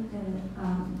written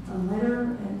a letter,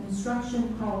 an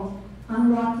instruction called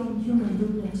Unlocking Human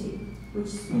Dignity, which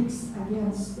speaks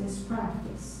against this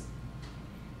practice.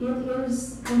 It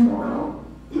is immoral,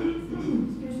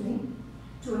 excuse me,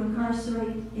 to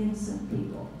incarcerate innocent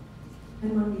people.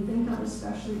 And when we think of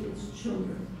especially its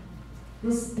children,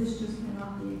 this just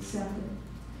cannot be accepted.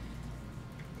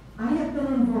 I have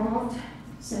been involved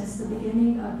since the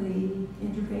beginning of the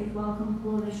Interfaith Welcome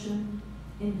Coalition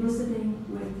in visiting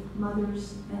with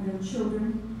mothers and their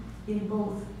children in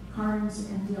both Karnes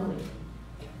and Dilley.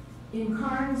 In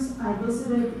Karnes, I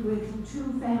visited with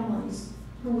 2 families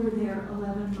who were there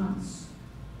 11 months.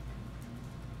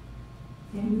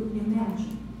 Can you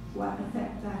imagine what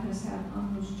effect that has had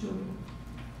on those children?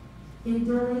 In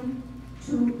Dilley,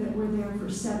 2 that were there for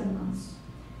 7 months.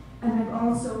 And I've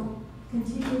also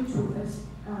continued to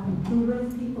be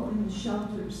with people in the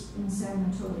shelters in San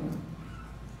Antonio.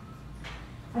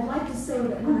 I'd like to say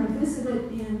that when I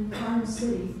visited in Karnes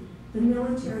City, the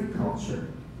military culture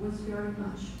was very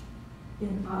much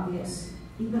obvious,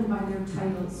 even by their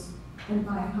titles and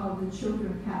by how the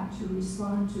children had to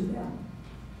respond to them.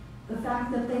 The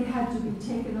fact that they had to be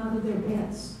taken out of their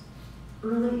beds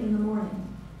early in the morning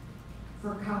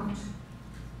for count,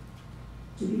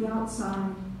 to be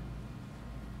outside.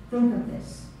 Think of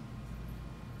this.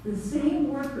 The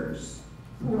same workers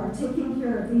who are taking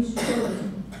care of these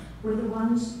children were the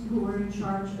ones who were in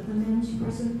charge of the men's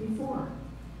prison before.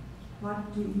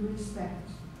 What do you expect?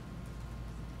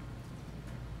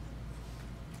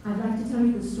 I'd like to tell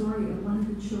you the story of one of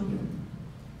the children,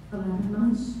 11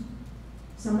 months.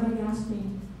 Somebody asked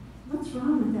me, what's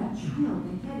wrong with that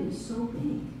child? The head is so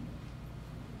big.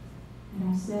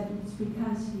 And I said, it's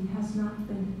because he has not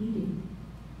been eating.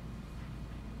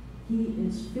 He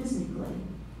is physically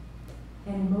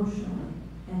and emotionally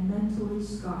and mentally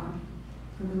scarred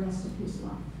for the rest of his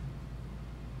life.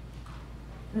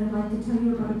 And I'd like to tell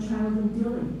you about a child in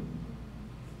Dilley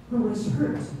who was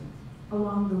hurt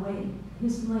along the way.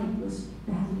 His leg was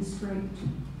badly scraped.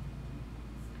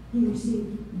 He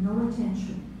received no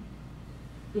attention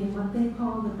in what they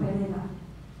call the pereda,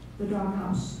 the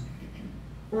doghouse,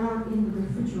 or in the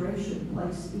refrigeration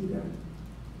place either.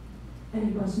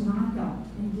 And he was not helped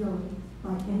in Dilley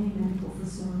by any medical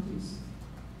facilities.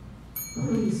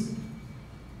 Please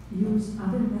use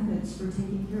other methods for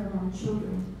taking care of our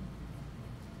children.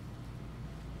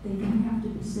 They don't have to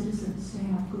be citizens to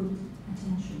have good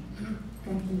attention.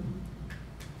 Thank you.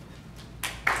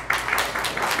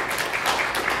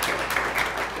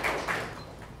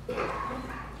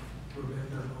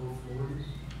 Rebecca O. Flores.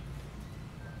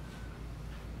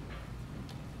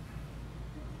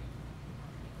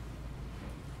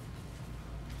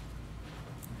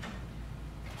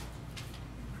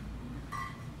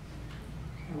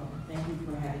 Hello, thank you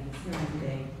for having us here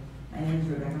today. My name is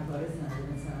Rebecca Flores and I live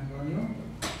in San Antonio.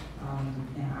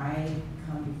 And I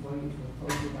come before you to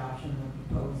oppose the adoption of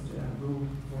the proposed Rule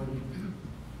 40.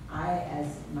 I, as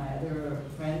my other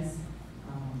friends,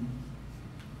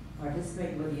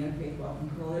 participated with the Interfaith Welcome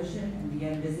Coalition and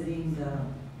began visiting the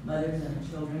mothers and the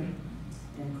children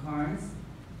in Carnes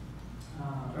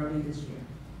early this year.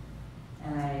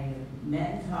 And I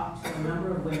met and talked to a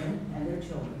number of women and their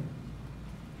children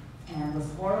and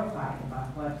was horrified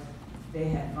about what they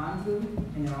had gone through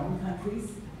in their own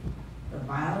countries, the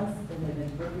violence that had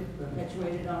been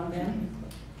perpetuated on them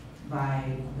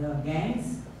by the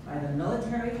gangs, by the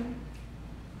military,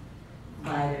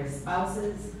 by their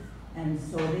spouses. And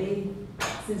so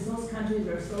since those countries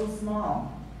are so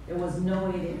small, there was no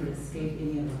way they could escape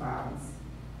any of the violence.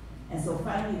 And so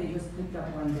finally they just picked up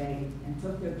one day and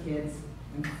took their kids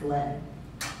and fled.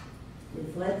 They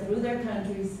fled through their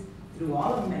countries, through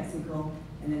all of Mexico,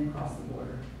 and then across the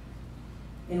border.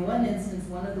 In one instance,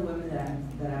 one of the women that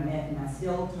I met and I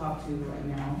still talk to right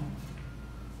now,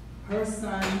 her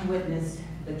son witnessed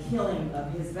the killing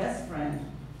of his best friend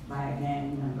by a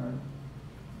gang member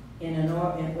in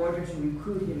order to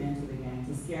recruit him into the gang,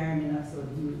 to scare him enough so that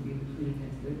he would be recruited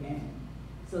into the gang.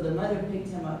 So the mother picked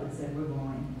him up and said, we're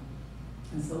going.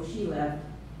 And so she left,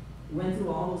 went through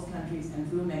all those countries and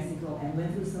through Mexico, and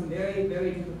went through some very,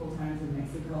 very difficult times in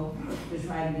Mexico to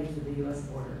try to get to the US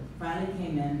border. Finally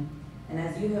came in, and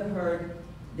as you have heard,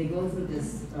 they go through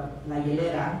this La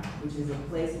Hielera, which is a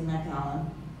place in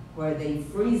McAllen, where they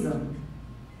freeze them.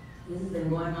 This has been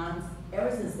going on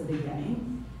ever since the beginning,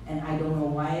 and I don't know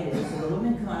why it is. So the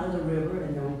women come out of the river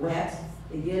and they're wet.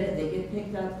 They get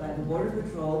picked up by the Border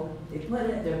Patrol. They're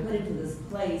put into this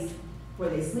place where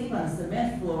they sleep on a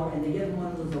cement floor and they give them one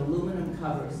of those aluminum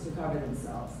covers to cover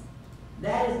themselves.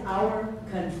 That is our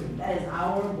country. That is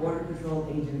our Border Patrol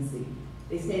agency.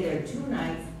 They stay there 2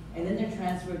 nights and then they're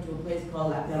transferred to a place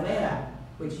called La Perrera,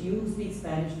 which you who speak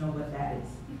Spanish know what that is.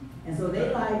 And so they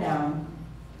lie down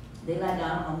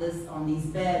on these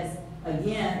beds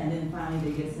again, and then finally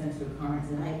they get sent to Carnes.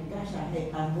 And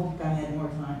I hope I had more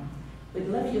time. But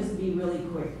let me just be really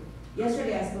quick.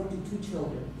 Yesterday I spoke to 2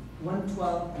 children, one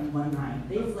 12 and one 9.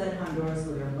 They fled Honduras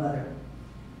with their mother.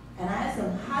 And I asked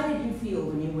them, how did you feel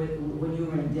when you were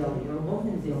in Dilley? They were both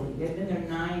in Dilley. They'd been there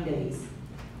 9 days.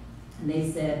 And they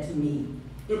said to me,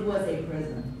 it was a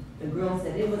prison. The girl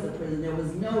said it was a prison. There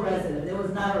was no residence. There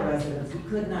was not a residence. We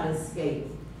could not escape.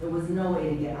 There was no way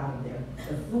to get out of there.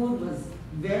 The food was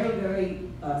very, very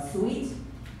sweet.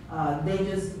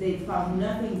 They found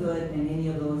nothing good in any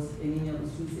of those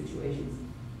 2 situations.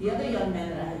 The other young man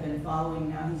that I have been following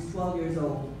now, he's 12 years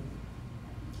old.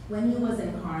 When he was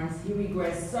in Carnes, he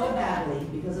regressed so badly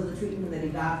because of the treatment that he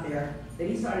got there that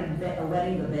he started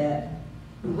wetting the bed.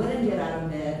 He wouldn't get out of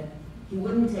bed. He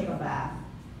wouldn't take a bath.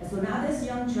 And so now this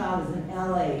young child is in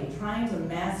LA trying to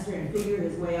master and figure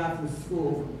his way out through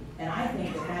school. And I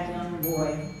think that young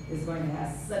boy is going to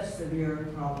have such severe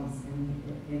problems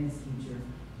in his future.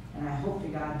 And I hope to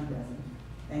God he doesn't.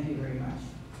 Thank you very much.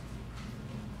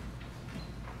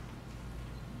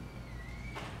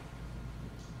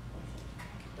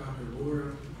 Dr.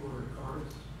 Laura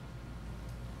Cards.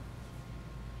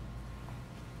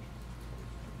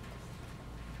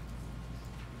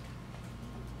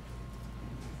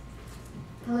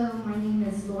 Hello, my name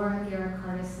is Laura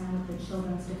Garrett-Curtis. I'm with the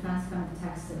Children's Defense Fund of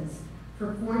Texas.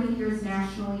 For 40 years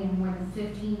nationally and more than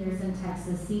 15 years in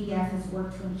Texas, CDF has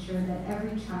worked to ensure that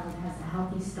every child has a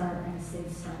healthy start and a safe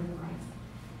start in life.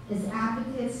 As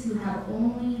advocates who have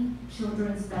only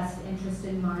children's best interest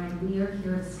in mind, we are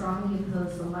here to strongly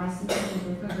oppose the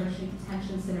licensing of immigration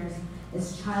detention centers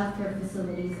as child care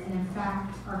facilities, and in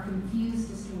fact are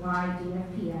confused as to why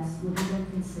DFPS would even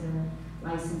consider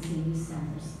licensing these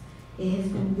centers. It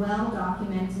has been well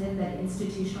documented that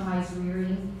institutionalized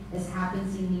rearing, as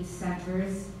happens in these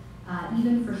centers,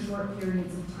 even for short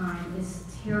periods of time, is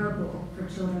terrible for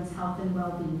children's health and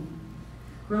well-being.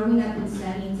 Growing up in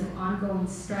settings of ongoing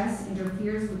stress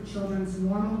interferes with children's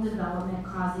normal development,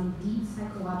 causing deep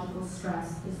psychological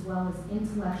stress as well as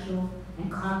intellectual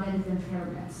and cognitive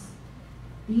impairments.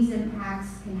 These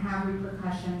impacts can have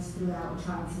repercussions throughout a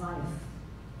child's life.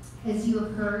 As you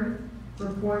have heard,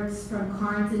 reports from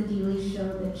Carnes and Deely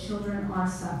show that children are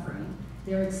suffering.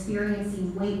 They're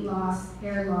experiencing weight loss,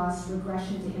 hair loss,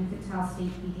 regression to infantile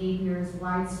state behaviors,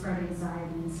 widespread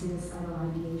anxiety, and suicidal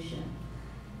ideation.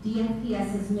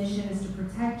 DFPS's mission is to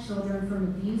protect children from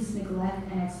abuse,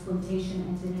 neglect, and exploitation,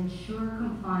 and to ensure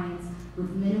compliance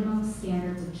with minimum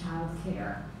standards of child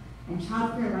care. And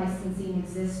child care licensing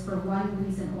exists for one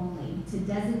reason only: to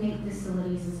designate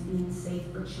facilities as being safe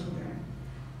for children.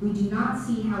 We do not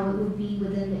see how it would be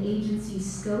within the agency's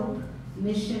scope,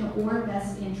 mission, or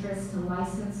best interest to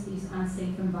license these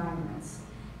unsafe environments.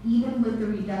 Even with the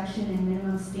reduction in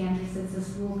minimum standards that this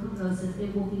rule proposes,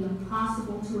 it will be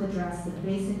impossible to address the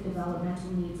basic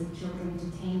developmental needs of children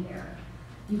detained there.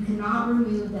 You cannot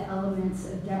remove the elements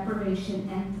of deprivation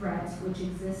and threats which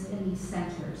exist in these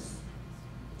centers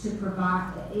to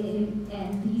provide,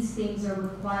 and these things are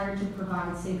required to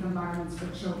provide safe environments for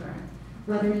children.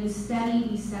 Whether you study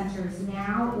these centers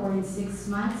now or in 6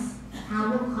 months, how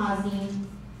will causing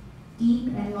deep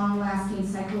and long-lasting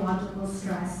psychological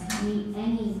stress meet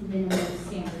any minimum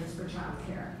standards for child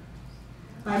care?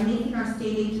 By making our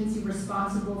state agency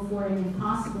responsible for an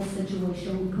impossible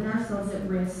situation, we put ourselves at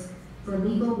risk for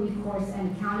legal recourse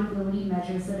and accountability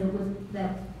measures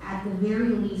that at the very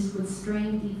least would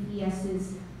strain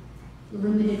DFPS's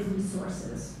limited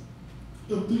resources.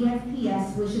 If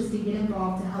DFPS wishes to get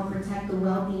involved to help protect the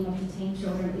well-being of detained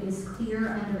children, it is clear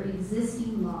under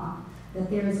existing law that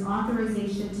there is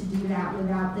authorization to do that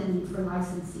without the need for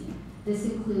licensing. This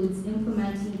includes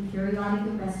implementing periodic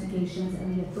investigations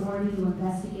and the authority to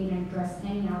investigate and address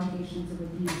any allegations of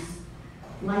abuse.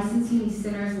 Licensing these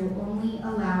centers will only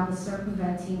allow the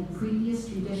circumventing of previous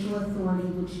judicial authority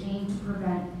which aimed to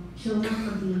prevent children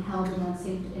from being held in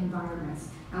unsafe environments.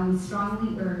 And we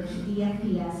strongly urge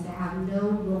DFPS to have no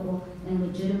role in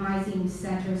legitimizing these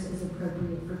centers as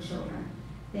appropriate for children.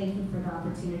 Thank you for the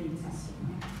opportunity to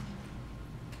testify.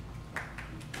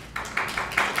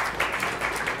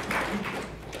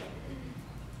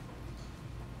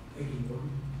 Thank you, Gordon.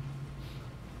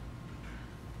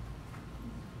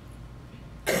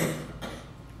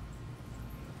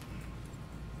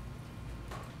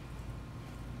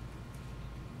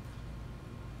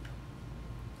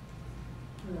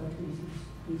 Hello,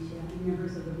 Commissioners, and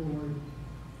members of the board.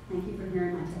 Thank you for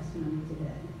hearing my testimony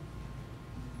today.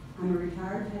 I'm a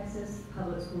retired Texas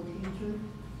public school teacher,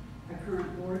 a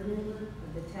current board member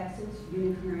of the Texas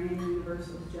Unitarian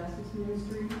Universalist Justice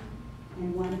Ministry,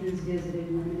 and one who's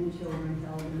visited women and children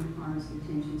held in the Carnes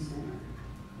Detention Center,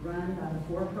 run by the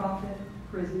for-profit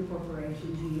Prison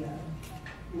Corporation, GO.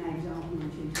 And I don't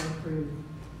want you to approve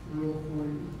Rule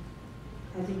 40.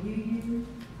 As a UU,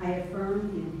 I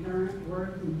affirm the inherent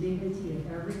worth and dignity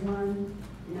of everyone,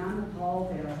 and I'm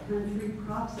appalled that our country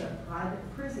props up private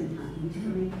prison companies for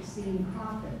making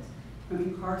profit from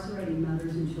incarcerating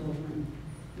mothers and children,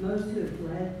 most who have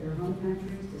fled their home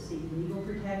countries to seek legal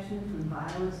protection from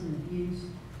violence and abuse,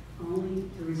 only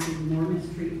to receive more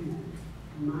mistreatment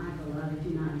in my beloved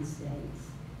United States.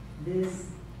 This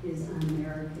is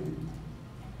un-American.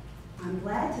 I'm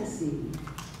glad to see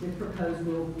with proposed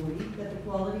Rule 40 that the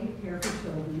quality of care for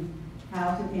children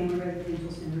housed in family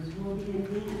residential centers will be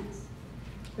enhanced.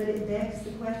 But it begs the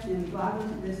question, why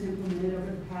wasn't this implemented over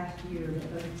the past year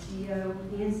that both GO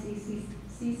and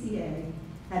CCA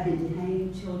have been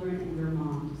detaining children and their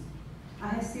moms? I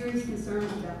have serious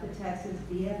concerns about the Texas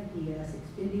DFPS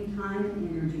expending time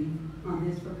and energy on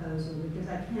this proposal because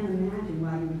I can't imagine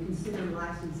why you would consider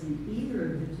licensing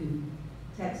either of the two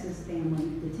Texas family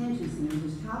detention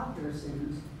centers as child care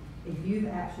centers if you've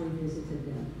actually visited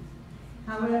them.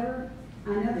 However, I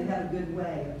know they have a good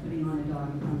way of putting on a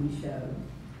dog and pony show.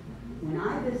 When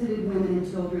I visited women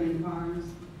and children in Carnes,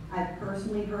 I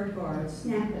personally heard guards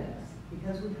snap at us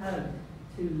because we hugged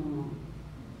too long.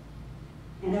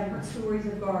 And I've heard stories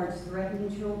of guards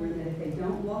threatening children that if they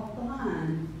don't walk the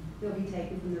line, they'll be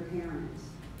taken from their parents.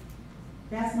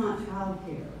 That's not child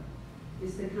care.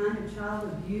 It's the kind of child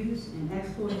abuse and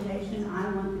exploitation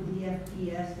I want the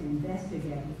DFPS to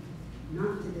investigate,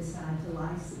 not to decide to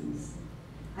license.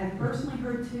 I've personally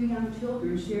heard 2 young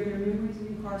children share their memories of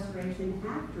incarceration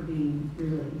after being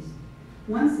released.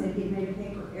 One said he had made a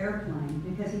paper airplane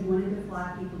because he wanted to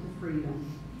fly people to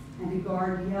freedom, and a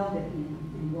guard yelled at him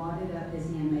and wadded up his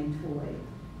handmade toy.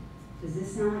 Does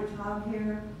this sound like child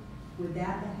care? Would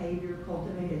that behavior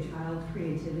cultivate a child's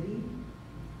creativity?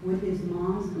 Would his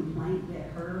mom's complaint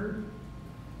get heard?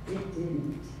 It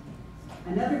didn't.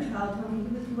 Another child told me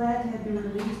he was glad to have been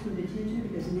released from detention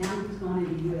because now he's gone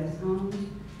into U.S. homes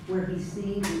where he's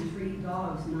seen and treat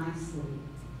dogs nicely,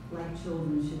 like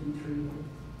children should be treated.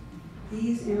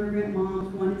 These immigrant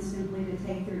moms wanted simply to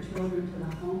take their children to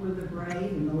the home of the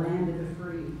brave and the land of the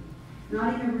free,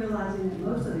 not even realizing that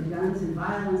most of the guns and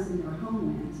violence in their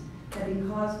homelands have been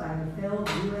caused by the failed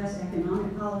U.S.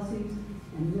 economic policies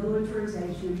and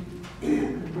militarization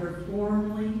of their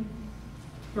formerly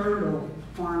fertile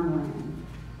farmland.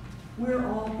 We're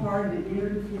all part of an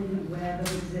interdependent web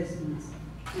of existence,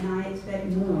 and I expect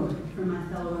more from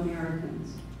my fellow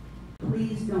Americans.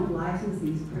 Please don't license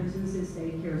these prisons as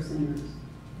daycare centers.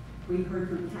 We've heard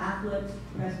from Catholics,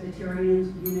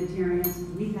 Presbyterians, Unitarians.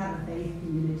 We have a faith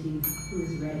community who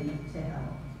is ready to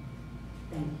help.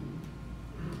 Thank you.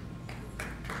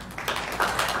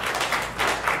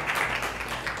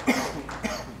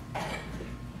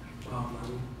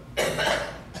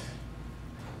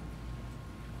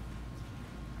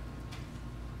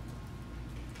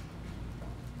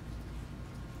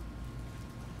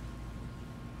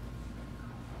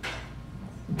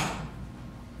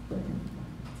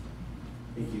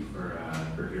 Thank you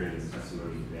for hearing this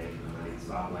testimony today. My name is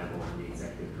Bob Leibel. I'm the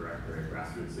Executive Director at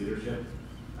Grassroots Leadership.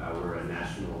 We're a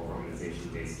national organization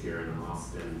based here in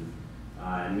Austin,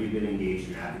 and we've been engaged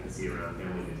in advocacy around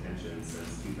family detention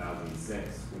since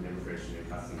 2006, when Immigration and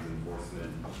Customs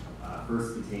Enforcement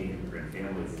first detained immigrant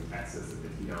families in Texas at the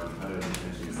Teton-Hutto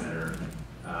Detention Center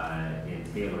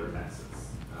in Taylor, Texas.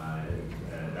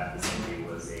 That facility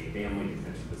was a family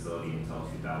detention facility until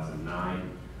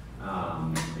 2009.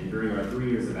 And during our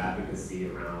 3 years of advocacy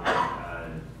around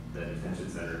the detention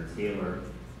center in Taylor,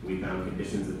 we found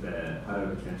conditions at the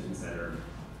Hutto Detention Center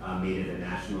made it a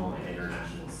national and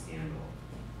international scandal.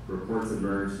 Reports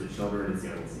emerged that children as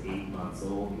young as 8 months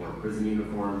old wore prison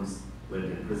uniforms, lived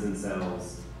in prison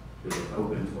cells, with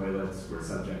open toilets, were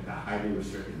subject to highly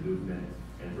restricted movement,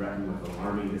 and threatened with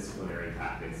alarming disciplinary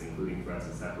tactics, including threats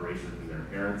of separation from their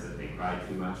parents if they cried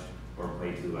too much or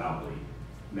played too loudly.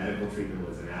 Medical treatment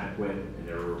was inadequate, and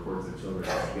there were reports of children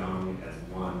as young as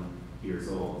 1 year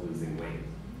old losing weight.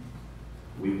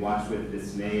 We've watched with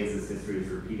dismay as this history has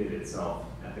repeated itself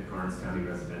at the Karnes County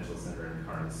Residential Center in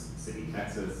Karnes City,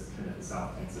 Texas, and at the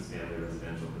South Texas Family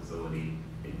Residential Facility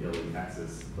in Dilley,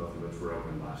 Texas, both of which were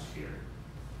opened last year.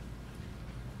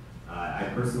 I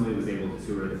personally was able to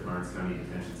tour the Karnes County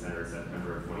Detention Center in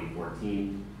September of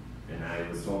 2014, and I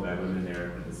was told by women there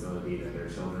at the facility that their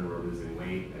children were losing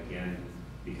weight, again,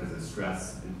 because of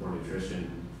stress and poor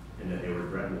nutrition, and that they were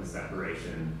threatened with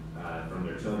separation from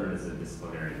their children as a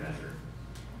disciplinary measure.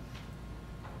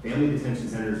 Family detention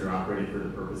centers are operated for the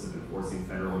purpose of enforcing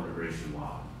federal immigration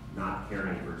law, not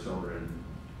caring for children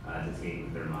detained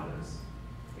with their mothers.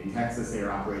 In Texas, they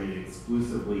are operated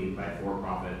exclusively by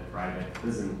for-profit private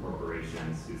prison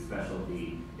corporations whose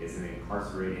specialty is in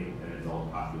incarcerating an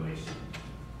adult population.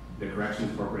 The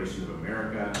Corrections Corporation of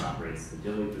America operates the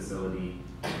Dilley facility,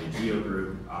 and the GEO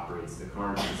Group operates the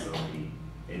Karnes facility,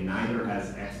 and neither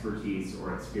has expertise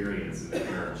or experience in the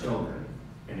care of children.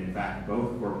 And in fact,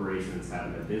 both corporations have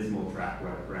an abysmal track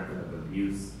record of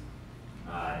abuse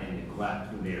and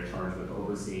neglect when they are charged with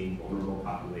overseeing vulnerable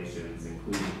populations,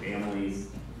 including families,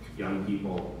 young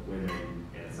people, women,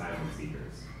 and asylum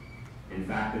seekers. In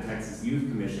fact, the Texas Youth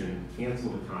Commission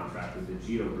canceled a contract with the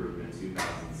GEO Group in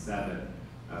 2007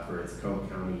 for its Cobb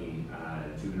County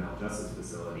Juvenile Justice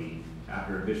Facility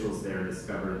after officials there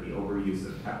discovered the overuse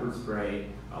of pepper spray,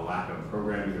 a lack of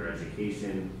programming or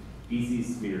education,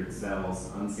 feces-smeared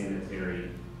cells,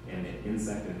 unsanitary and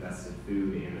insect-infested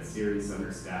food, and a serious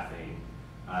understaffing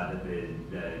that the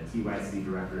TYC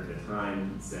director at the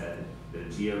time said the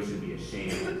GEO should be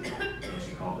ashamed, and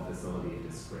she called the facility a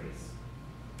disgrace.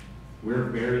 We're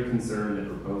very concerned that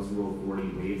proposed Rule 40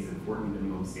 waives important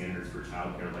minimum standards for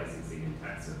child care licensing in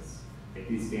Texas. If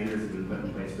these standards have been put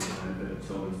in place for the benefit of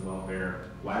children's welfare,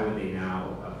 why would they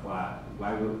now apply?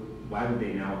 Why would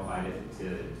they now apply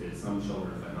to some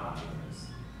children but not others?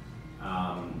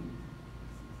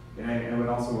 And I would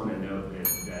also want to note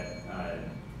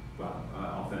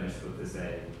I'll finish with to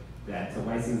say that to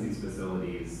license these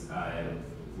facilities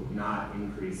would not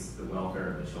increase the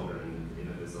welfare of the children in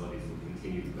the facilities, would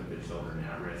continue to put the children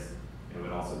at risk, and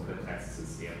would also put Texas's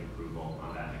stamp of approval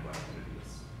on that neglect of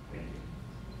abuse. Thank you.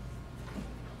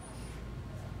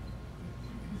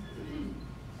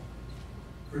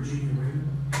 Virginia Raymond.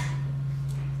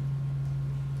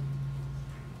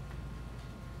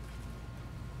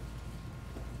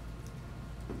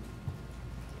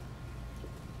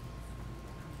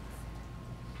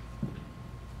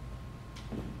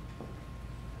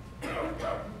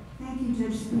 Thank you,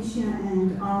 Judge Specia,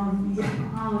 and all of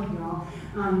y'all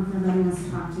for letting us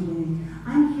talk today.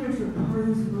 I'm here to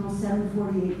oppose Rule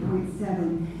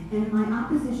 748.7, and my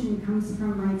opposition comes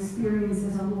from my experience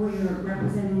as a lawyer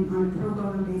representing on a pro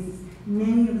bono basis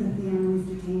many of the families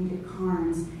detained at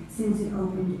Carnes since it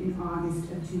opened in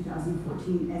August of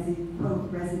 2014 as a,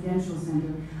 quote, residential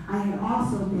center. I had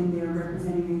also been there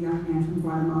representing a young man from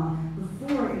Guatemala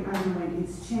before it underwent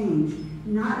its change.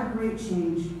 Not a great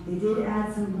change. They did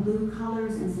add some blue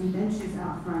colors and some benches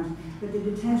out front, but the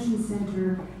detention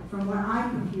center, from what I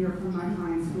could hear from my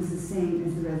clients, was the same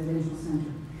as the residential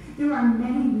center. There are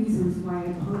many reasons why I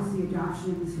oppose the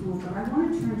adoption of this rule, but I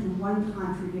want to turn to one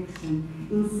contradiction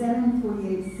in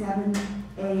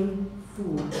 748.7A4.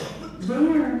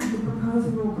 There, the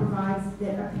proposed rule provides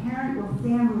that a parent or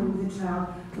family with a child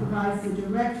provides the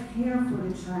direct care for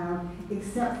the child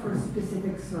except for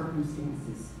specific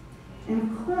circumstances.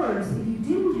 And of course, if you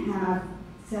didn't have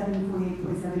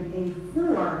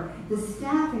 748.7A4, the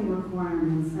staffing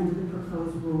requirements under the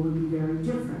proposed rule would be very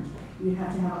different. You'd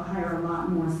have to hire a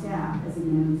lot more staff as a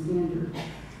minimum standard.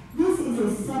 This is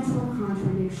a central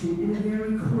contradiction and a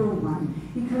very cruel one,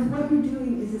 because what you're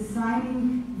doing is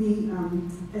assigning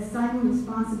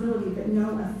responsibility but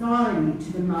no authority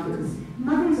to the mothers.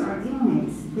 Mothers are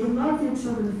inmates. They love their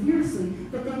children fiercely,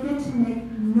 but they get to make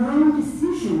no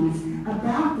decisions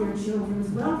about their children's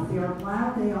welfare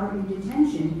while they are in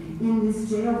detention in this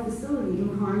jail facility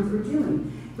in Carnes or Dilley.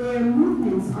 Their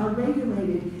movements are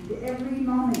regulated. Every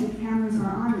moment the cameras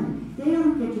are on them. They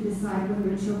don't get to decide when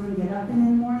their children get up in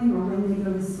the morning or when they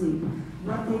go to sleep,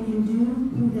 what they can do,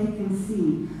 who they can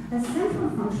see. A central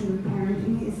function of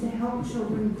parenting is to help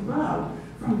children grow,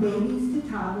 from babies to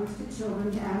toddlers to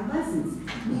children to adolescents.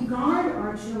 We guard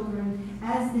our children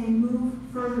as they move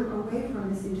further away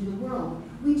from us into the world.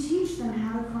 We teach them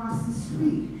how to cross the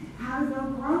street, how to go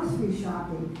grocery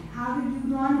shopping, how to do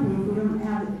laundry if we don't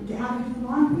have it, how to do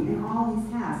laundry and all these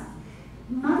tasks.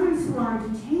 Mothers who are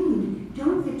detained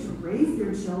don't get to raise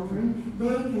their children.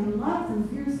 They can love them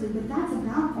fiercely, but that's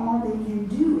about all they can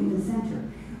do in the center.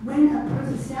 When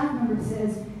a staff member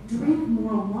says, drink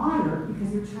more water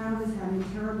because your child is having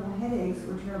terrible headaches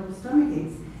or terrible stomach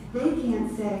aches, they can't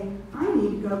say, I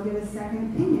need to go get a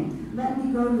second opinion. Let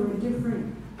me go to a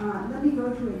different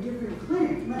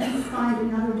clinic. Let me find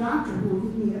another doctor who will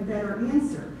give me a better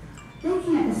answer. They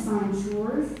can't assign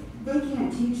chores. They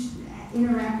can't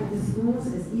interact with the schools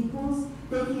as equals.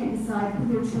 They can't decide who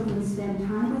their children spend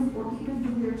time with or even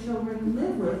who their children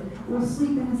live with or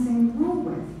sleep in the same room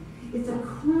with. It's a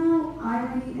cruel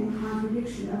irony and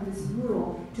contradiction of this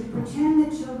rule to pretend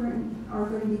that children are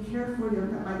going to be cared for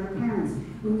by their parents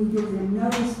when we give them no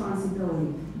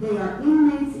responsibility. They are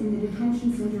inmates in the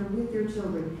detention center with their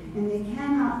children, and they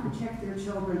cannot protect their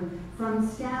children from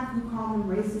staff who call them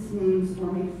racist names or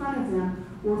make fun of them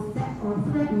or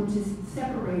threaten to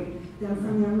separate them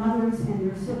from their mothers and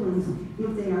their siblings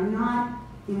if they are not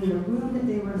in the room that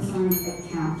they were assigned at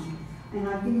count. And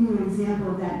I've given you an example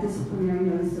of that disciplinary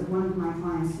notice of one of my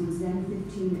clients who was then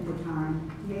 15 at the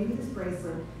time, gave me this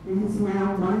bracelet, and who's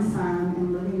now one asylum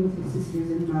and living with her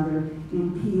sisters and mother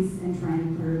in peace and trying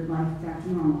to put her life back to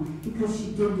normal because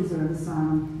she did deserve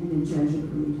asylum and the judge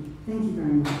agreed. Thank you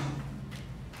very much.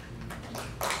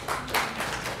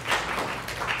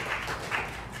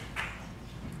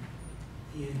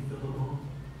 Ian Philippo.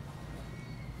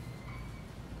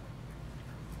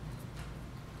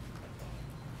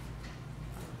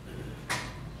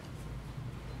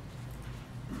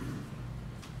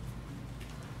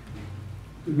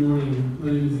 Good morning. My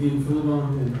name is Ian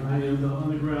Philibon, and I am the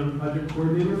on-the-ground project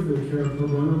coordinator for the Care Pro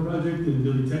Bono project in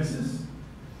Dilley, Texas.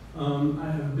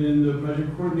 I have been the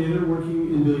project coordinator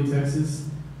working in Dilley, Texas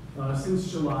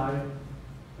since July,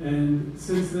 and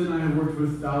since then I have worked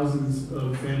with thousands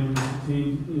of families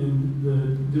detained in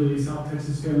the Dilley, South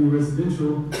Texas Family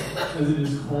Residential, as it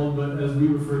is called, but as we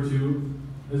refer to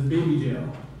as baby jail,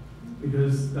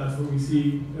 because that's what we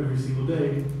see every single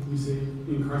day. We see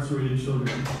incarcerated children.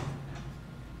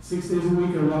 6 days a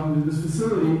week I walk into this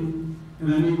facility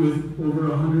and I meet with over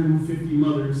 150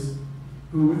 mothers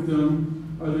who with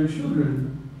them are their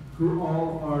children, who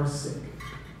all are sick.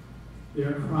 They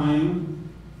are crying,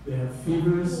 they have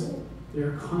fevers, they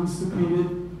are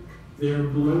constipated, they are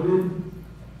bloated,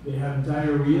 they have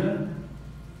diarrhea.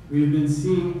 We have been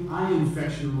seeing eye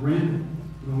infection rampant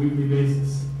on a weekly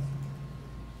basis.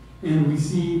 And we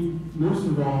see, most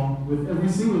of all, with every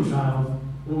single child,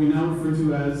 what we now refer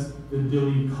to as the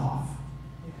dilly cough.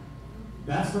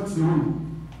 That's what's normal.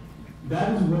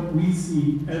 That is what we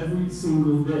see every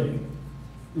single day.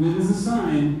 And it is a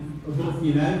sign of both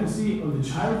the inadequacy of the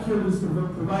child care that is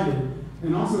provided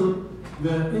and also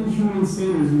the inhumane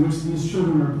standards in which these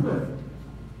children are put.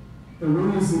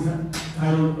 Erroneously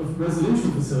titled a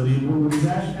residential facility, what is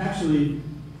actually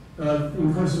an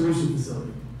incarceration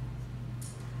facility.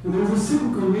 And there's a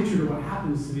cyclical nature to what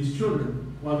happens to these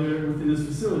children while they're within this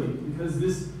facility, because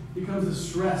this becomes a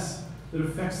stress that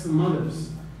affects the mothers.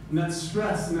 And that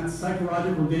stress and that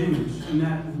psychological damage and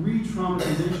that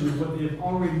re-traumatization of what they have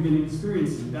already been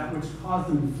experiencing, that which caused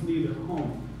them to flee their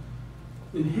home,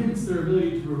 inhibits their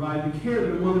ability to provide the care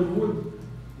that a mother would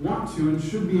want to and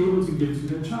should be able to give to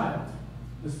their child,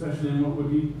 especially in what would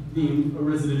be deemed a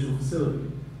residential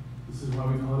facility. This is why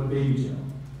we call it a baby jail.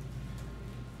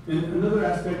 And another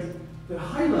aspect that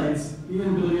highlights the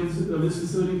inability of this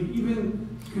facility to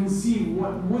even conceive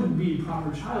what would be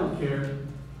proper child care,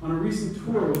 on a recent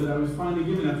tour that I was finally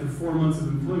given after 4 months of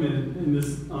employment in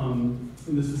this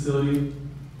facility,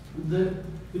 the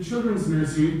children's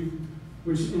nursery,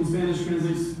 which in Spanish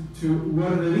translates to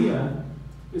guarderia,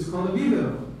 is called a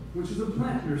vivero, which is a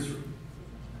plant nursery.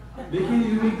 They can't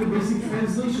even make the basic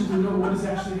translation to know what is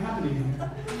actually happening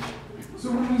here. So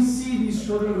when we see these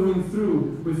children going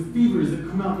through with fevers that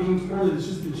come out being told that it's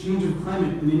just a change of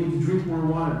climate and they need to drink more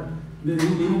water, that they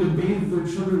need to bathe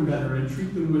their children better and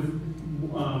treat them with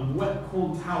wet,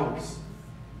 cold towels.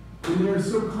 And they are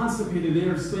so constipated, they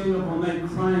are staying up all night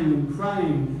crying and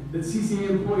crying that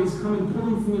CCA employees come and pull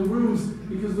them from the rooms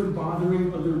because they're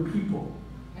bothering other people.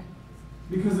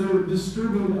 Because they're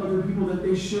disturbing the other people that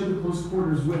they share the close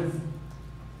quarters with.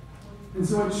 And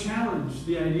so I challenge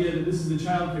the idea that this is a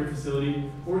child care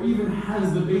facility or even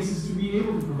has the basis to be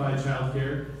able to provide child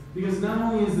care, because not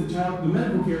only is the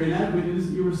medical care inadequate, it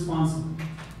is irresponsible.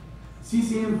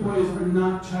 CCA employees are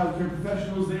not child care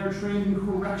professionals, they are trained in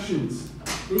corrections.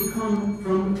 They come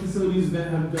from facilities that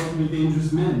have dealt with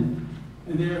dangerous men,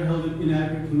 and they are held in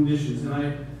inadequate conditions. And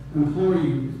I implore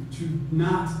you to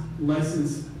not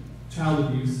license child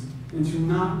abuse and to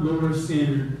not lower a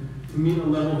standard to meet a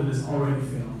level that is already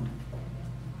failing.